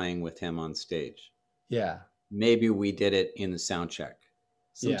by playing with him on stage. Yeah. Maybe we did it in the sound check.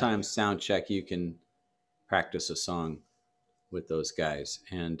 Yeah. Sometimes sound check you can practice a song with those guys,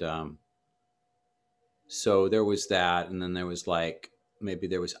 and so there was that, and then there was like maybe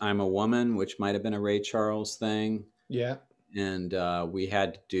there was I'm a Woman, which might have been a Ray Charles thing, Yeah. and we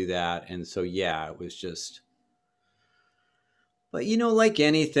had to do that, and so yeah, it was just. But like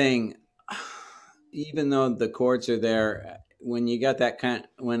anything, even though the chords are there, when you got that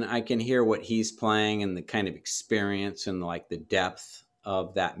when I can hear what he's playing and the kind of experience and like the depth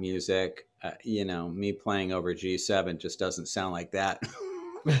of that music, me playing over G7 just doesn't sound like that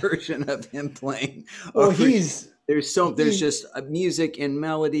version of him playing Well, over. There's he just a music and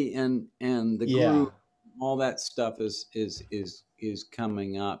melody and the groove, yeah. all that stuff is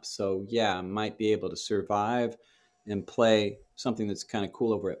coming up. So yeah, I might be able to survive and play something that's kind of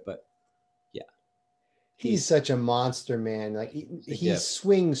cool over it, but yeah, He's he's such a monster, man. Like it's a he gift.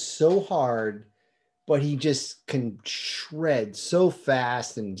 swings so hard, but he just can shred so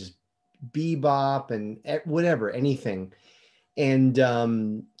fast and just bebop and whatever, anything. And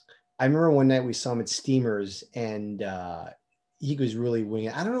I remember one night we saw him at Steamers, and he was really winging.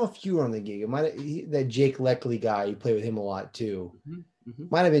 I don't know if you were on the gig. It might that Jake Leckley guy. You play with him a lot too. Hmm. Hmm.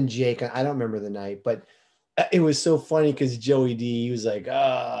 Might have been Jake. I don't remember the night, but it was so funny because Joey D, he was like,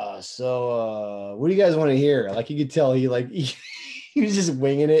 what do you guys want to hear? Like you could tell he was just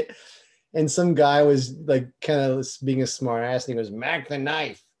winging it. And some guy was like kind of being a smart ass and he goes, Mac the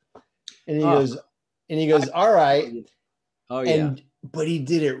knife. And he Oh, goes, all right. oh yeah. And but he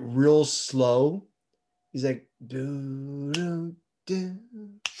did it real slow. He's like, do, do, do,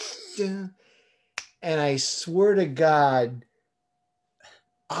 do. And I swear to God,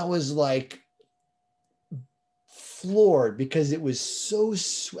 I was like floored because it was so.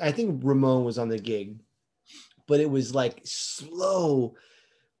 I think Ramon was on the gig, but it was like slow,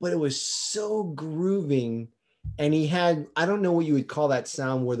 but it was so grooving. And he had, I don't know what you would call that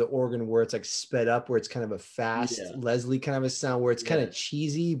sound where the organ, where it's like sped up, where it's kind of a fast Yeah. Leslie kind of a sound, where it's kind Yeah. of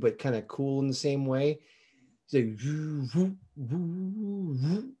cheesy, but kind of cool in the same way. He's like, "Woo, woo, woo,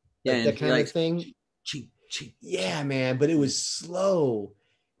 woo," Yeah, like and that he kind of likes thing. ching, ching, ching. Yeah, man, but it was slow.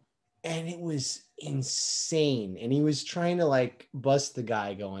 and it was insane. And he was trying to like bust the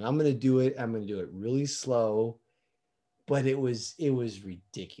guy, going, "I'm gonna do it. I'm gonna do it really slow." But it was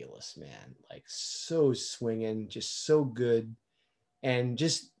ridiculous, man. Like so swinging, just so good, and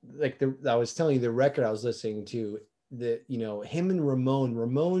just like I was telling you, the record I was listening to, the him and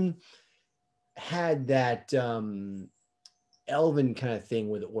Ramon had that Elvin kind of thing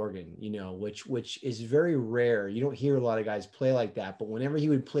with organ, which is very rare. You don't hear a lot of guys play like that. But whenever he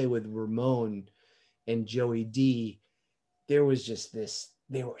would play with Ramon and Joey D, there was just this.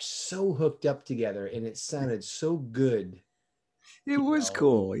 They were so hooked up together, and it sounded so good. It You was know,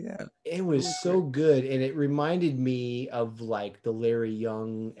 cool. Yeah, it it was was so great. good, and it reminded me of like the Larry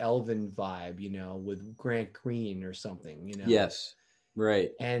Young Elvin vibe, with Grant Green or something, Yes,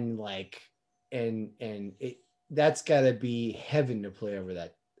 right. and like, and it that's got to be heaven to play over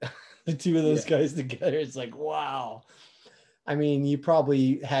that. The two of those Yeah, guys together, it's like wow. I mean, you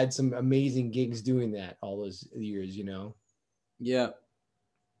probably had some amazing gigs doing that all those years. yeah,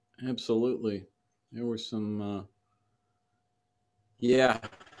 absolutely. There were some, yeah,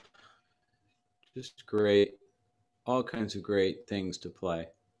 just great, all kinds of great things to play.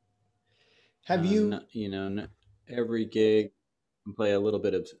 Have you? Not, not every gig can play a little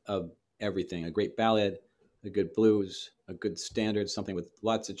bit of everything. A great ballad, a good blues, a good standard, something with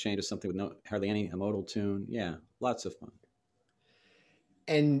lots of changes, something with no hardly any a modal tune. Yeah, lots of fun.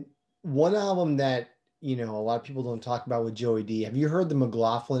 And one album that a lot of people don't talk about with Joey D. Have you heard the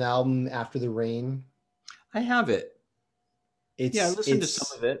McLaughlin album After the Rain? I have it. Yeah, I It's listened to some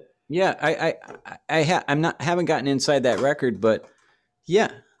it's of it. Yeah, I'm not haven't gotten inside that record, but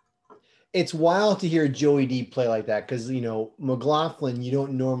yeah, it's wild to hear Joey D play like that, because McLaughlin, you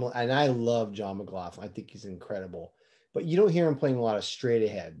don't normally, and I love John McLaughlin. I think he's incredible, but you don't hear him playing a lot of straight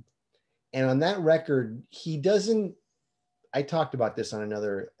ahead. And on that record, he doesn't. I talked about this on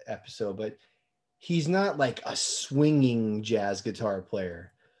another episode, but he's not like a swinging jazz guitar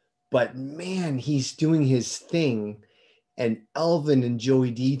player. But man, he's doing his thing, and Elvin and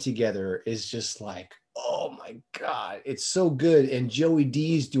Joey D together is just like, oh my god, it's so good. And Joey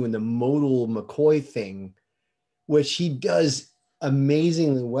D's doing the modal McCoy thing, which he does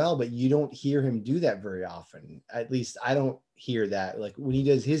amazingly well, but you don't hear him do that very often. At least I don't hear that. Like when he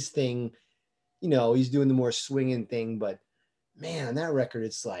does his thing, he's doing the more swinging thing. But man, on that record,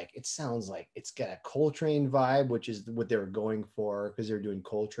 it's like it sounds like it's got a Coltrane vibe, which is what they were going for because they're doing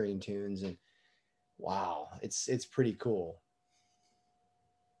Coltrane tunes. And wow, it's pretty cool.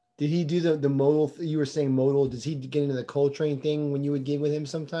 Did he do the modal? You were saying modal. Does he get into the Coltrane thing when you would gig with him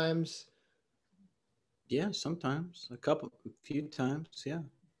sometimes? yeah. Sometimes a few times. Yeah,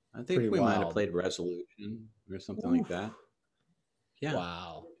 I Pretty think we might have wild. played Resolution or something like Oof. that. Yeah,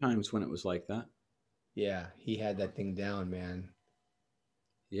 Wow. times when it was like that. Yeah, he had that thing down, man.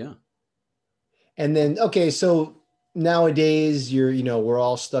 Yeah. And then okay, so nowadays we're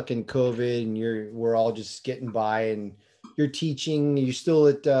all stuck in COVID, and we're all just getting by, and you're teaching. You're still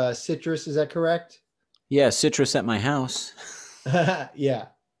at Citrus, is that correct? Yeah, citrus at my house. Yeah.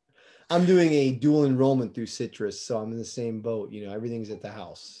 I'm doing a dual enrollment through Citrus, so I'm in the same boat. Everything's at the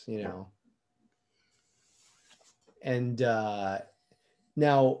house. And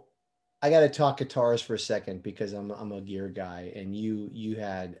now I got to talk guitars for a second because I'm a gear guy, and you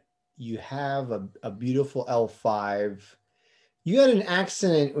have a beautiful L5. You had an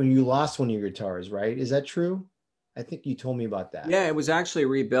accident when you lost one of your guitars, right? Is that true? I think you told me about that. Yeah, it was actually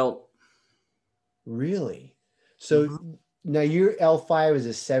rebuilt. Really? So Mhm. now your L5 is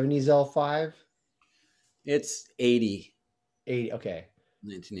a 70s L5? It's 80, 80, okay.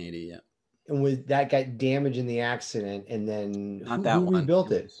 1980. Yeah, And with that got damaged in the accident, and then not who that one.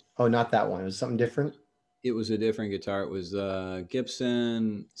 rebuilt it? Oh, not that one. It was something different. It was a different guitar. It was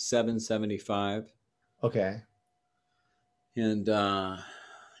Gibson 775, Okay. and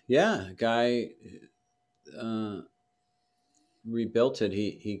yeah, a guy uh, rebuilt it.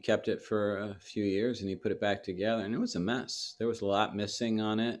 He kept it for a few years and he put it back together, and it was a mess. There was a lot missing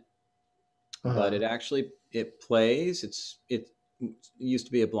on it, but Uh-huh. it plays. It used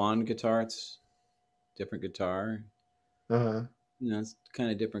to be a blonde guitar. It's a different guitar. Uh-huh. It's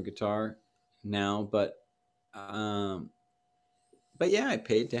kind of different guitar now, um, but yeah, I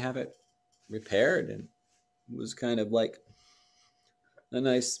paid to have it repaired, and it was kind of like a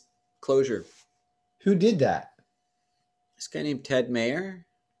nice closure. Who did that? This guy named Ted Mayer,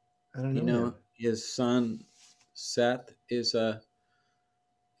 I don't know him. his son Seth is a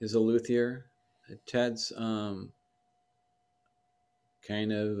luthier. Ted's kind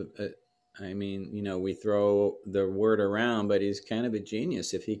of I mean, we throw the word around, but he's kind of a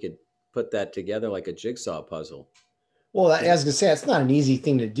genius if he could put that together like a jigsaw puzzle. Well, I 'Cause was gonna say it's not an easy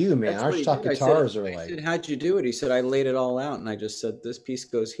thing to do, man. that's Our what he stock did. I said, guitars are like, "How'd you do it?" He said, "I laid it all out, and I just said this piece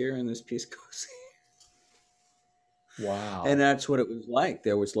goes here, and this piece goes." And wow. that's what it was like.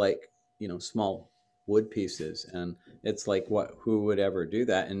 There was like, small wood pieces, and it's like, what? Who would ever do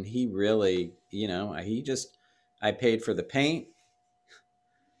that? And he really, I paid for the paint.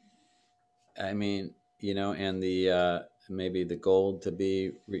 I mean, and the maybe the gold to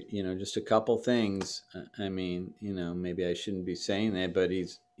be, just a couple things. I mean, maybe I shouldn't be saying that, but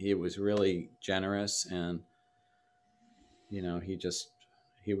he was really generous, and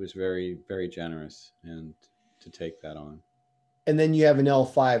he was very, very generous, and to take that on. And then you have an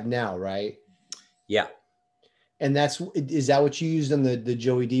L5 now, right? Yeah, And is that what you used on the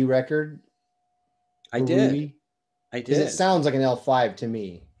Joey D record I for did. Rudy? I Because it did. sounds like an L5 to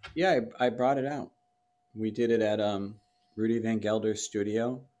me. Yeah, I brought it out. We did it at Rudy Van Gelder's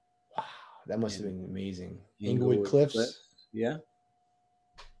studio Wow, that must have in been amazing. Inglewood Inglewood Cliffs. Cliffs. Yeah.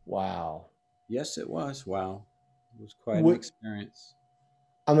 Wow. Yes, it was. Wow. It was quite an What experience.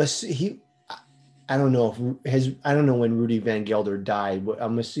 I'm a he. I don't know if has I don't know when Rudy Van Gelder died. But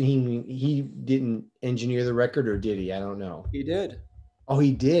I'm assuming he didn't engineer the record, or did he? I don't know. He did. Oh,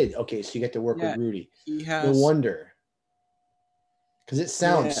 he did. Okay, so you get to work with Yeah. Rudy. He No has, wonder, because it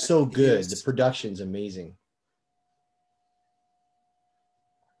sounds yeah, so he good. The has, production's amazing.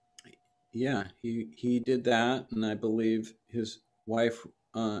 yeah, he did that. And I believe his wife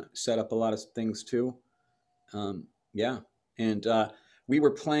set up a lot of things too. Yeah. And we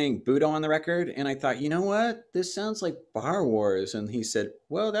were playing Budo on the record, and I thought, you know what? This sounds like Bar Wars. And he said,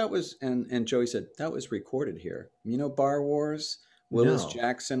 well, and Joey said, that was recorded here. Bar Wars? Willis No,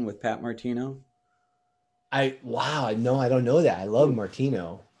 Jackson with Pat Martino? wow, no, I don't know that. I love Oh,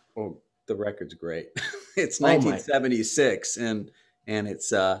 Martino. oh, the record's great. It's Oh my, 1976, and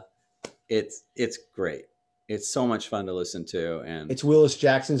it's great. It's so much fun to listen to, and it's Willis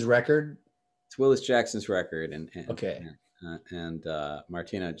Jackson's record. it's Willis Jackson's record, Okay, and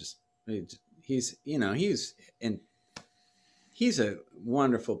Martino just he's in he's a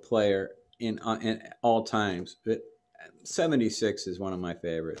wonderful player in all times. But 76 is one of my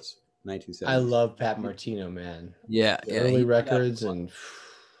favorites. I 1976. love Pat Martino, man. Yeah, The yeah, early he did that. records and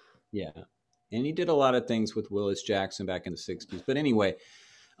Yeah, and he did a lot of things with Willis Jackson back in the 60s. But anyway,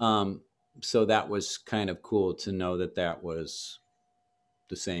 um, so that was kind of cool to know that that was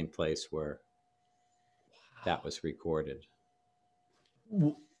the same place where that was recorded.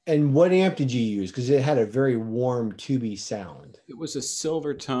 and what amp did you use? Because it had a very warm tubey sound. It was a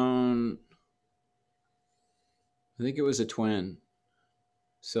silver tone. I think it was a twin,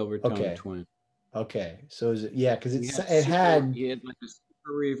 silver tone Okay, twin. okay. So yeah, because He had it had he had like a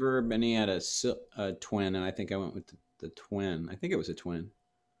super reverb, and he had a twin, and I think I went with the twin. I think it was a twin.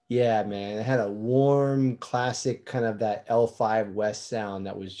 yeah, man. It had a warm, classic kind of that L5 West sound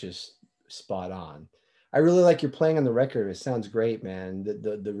that was just spot on. I really like your playing on the record. It sounds great, man.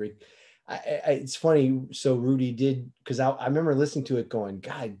 It's funny. So Rudy did because I remember listening to it going,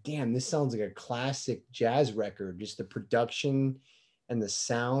 God damn, this sounds like a classic jazz record. Just the production and the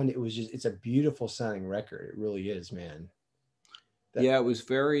sound. It's a beautiful sounding record. It really is, man. That Yeah, it was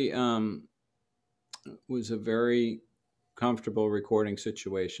a very comfortable recording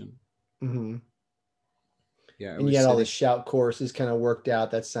situation. mhm. Yeah, I And you was had all the sitting. shout choruses kind of worked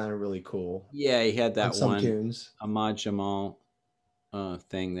out. That sounded really cool Yeah, he had on that some one tunes. Ahmad Jamal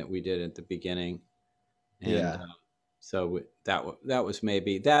thing that we did at the beginning, and Yeah. that was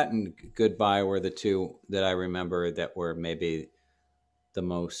maybe that and Goodbye were the two that I remember that were maybe the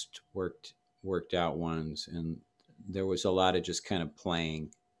most worked out ones, and there was a lot of just kind of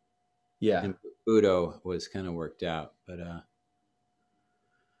playing, Yeah. and Udo was kind of worked out, but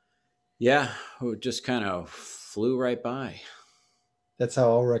yeah, it just kind of flew right by. That's how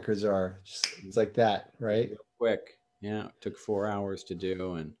all records are. Just it's like that, right? Real quick. Yeah, it took 4 hours to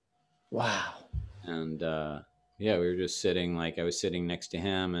do, Wow. and yeah, we were just sitting, like I was sitting next to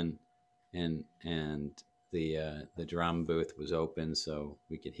him, and the drum booth was open, so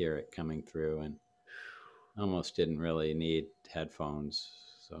we could hear it coming through, and almost didn't really need headphones.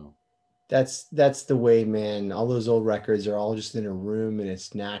 So That's the way, man. All those old records are all just in a room and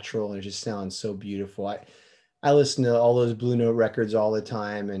it's natural and it just sounds so beautiful. I listen to all those Blue Note records all the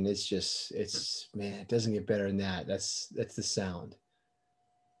time and it's man, it doesn't get better than that. That's the sound.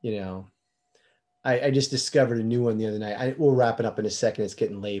 You know. I just discovered a new one the other night. We'll wrap it up in a second. It's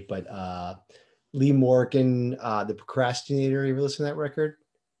getting late, but Lee Morgan, The Procrastinator. You ever listen to that record?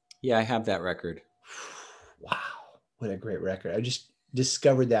 yeah, I have that record. Wow, what a great record. I just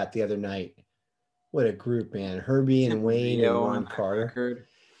discovered that the other night. What a group, man. Herbie Isn't and Wayne and Leo on Ron that Carter. record?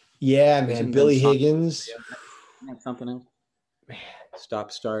 Yeah, man. Isn't the Billy song Higgins. Leo? Yeah, something else. Man,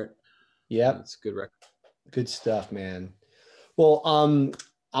 Stop start. Yeah, yep, it's a good record. good stuff, man. Well,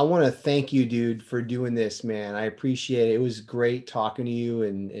 I want to thank you, dude, for doing this, man. I appreciate it. It was great talking to you,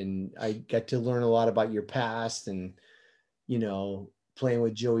 and I got to learn a lot about your past and playing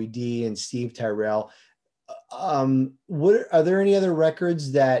with Joey D and Steve Tyrell. What are there any other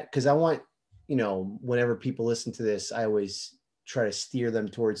records that, because I want, whenever people listen to this, I always try to steer them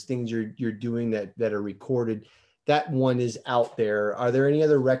towards things you're doing that are recorded. That one is out there. Are there any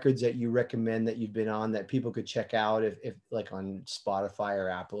other records that you recommend that you've been on that people could check out if like on Spotify or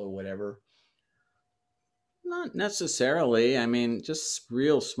Apple or whatever? Not necessarily. I mean, just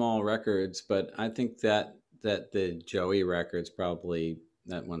real small records, but I think that the Joey records probably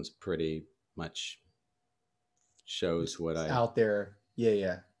that one's pretty much shows what It's I out there. Yeah,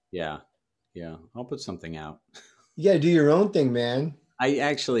 yeah. yeah. Yeah, I'll put something out. You got to do your own thing, man. I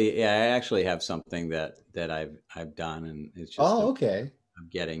actually have something that I've done, and it's just Oh, a okay. of Who's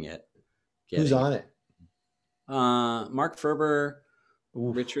getting it. on it? Mark Ferber,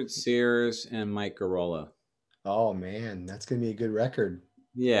 Oof. Richard Sears, and Mike Garola. Oh man, that's gonna be a good record.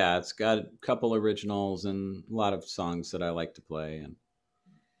 Yeah, it's got a couple originals and a lot of songs that I like to play, and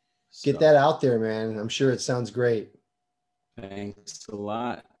Get that so out there, man. I'm sure it sounds great. thanks a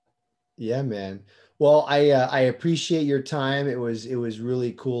lot. Yeah, man. Well, I appreciate your time. It was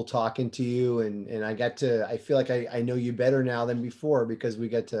really cool talking to you, and I feel like I know you better now than before because we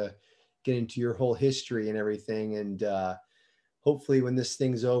got to get into your whole history and everything. And hopefully, when this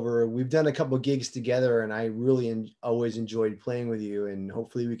thing's over, we've done a couple gigs together, and I really always enjoyed playing with you. And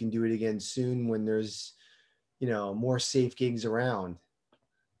hopefully, we can do it again soon when there's more safe gigs around.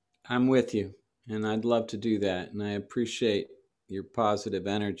 I'm with you, and I'd love to do that. And I appreciate your positive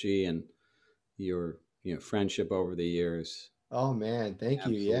energy and your friendship over the years. Oh man, thank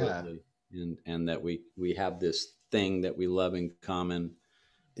you. Yeah, Absolutely, and that we have this thing that we love in common,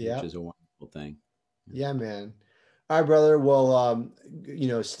 which yeah. is a wonderful thing. Yeah. Yeah, man. All right, brother. Well,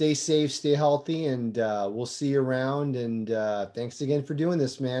 stay safe, stay healthy, and we'll see you around. And thanks again for doing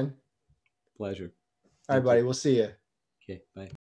this, man. Pleasure. All right, Thank you. buddy. We'll see you. Okay, bye.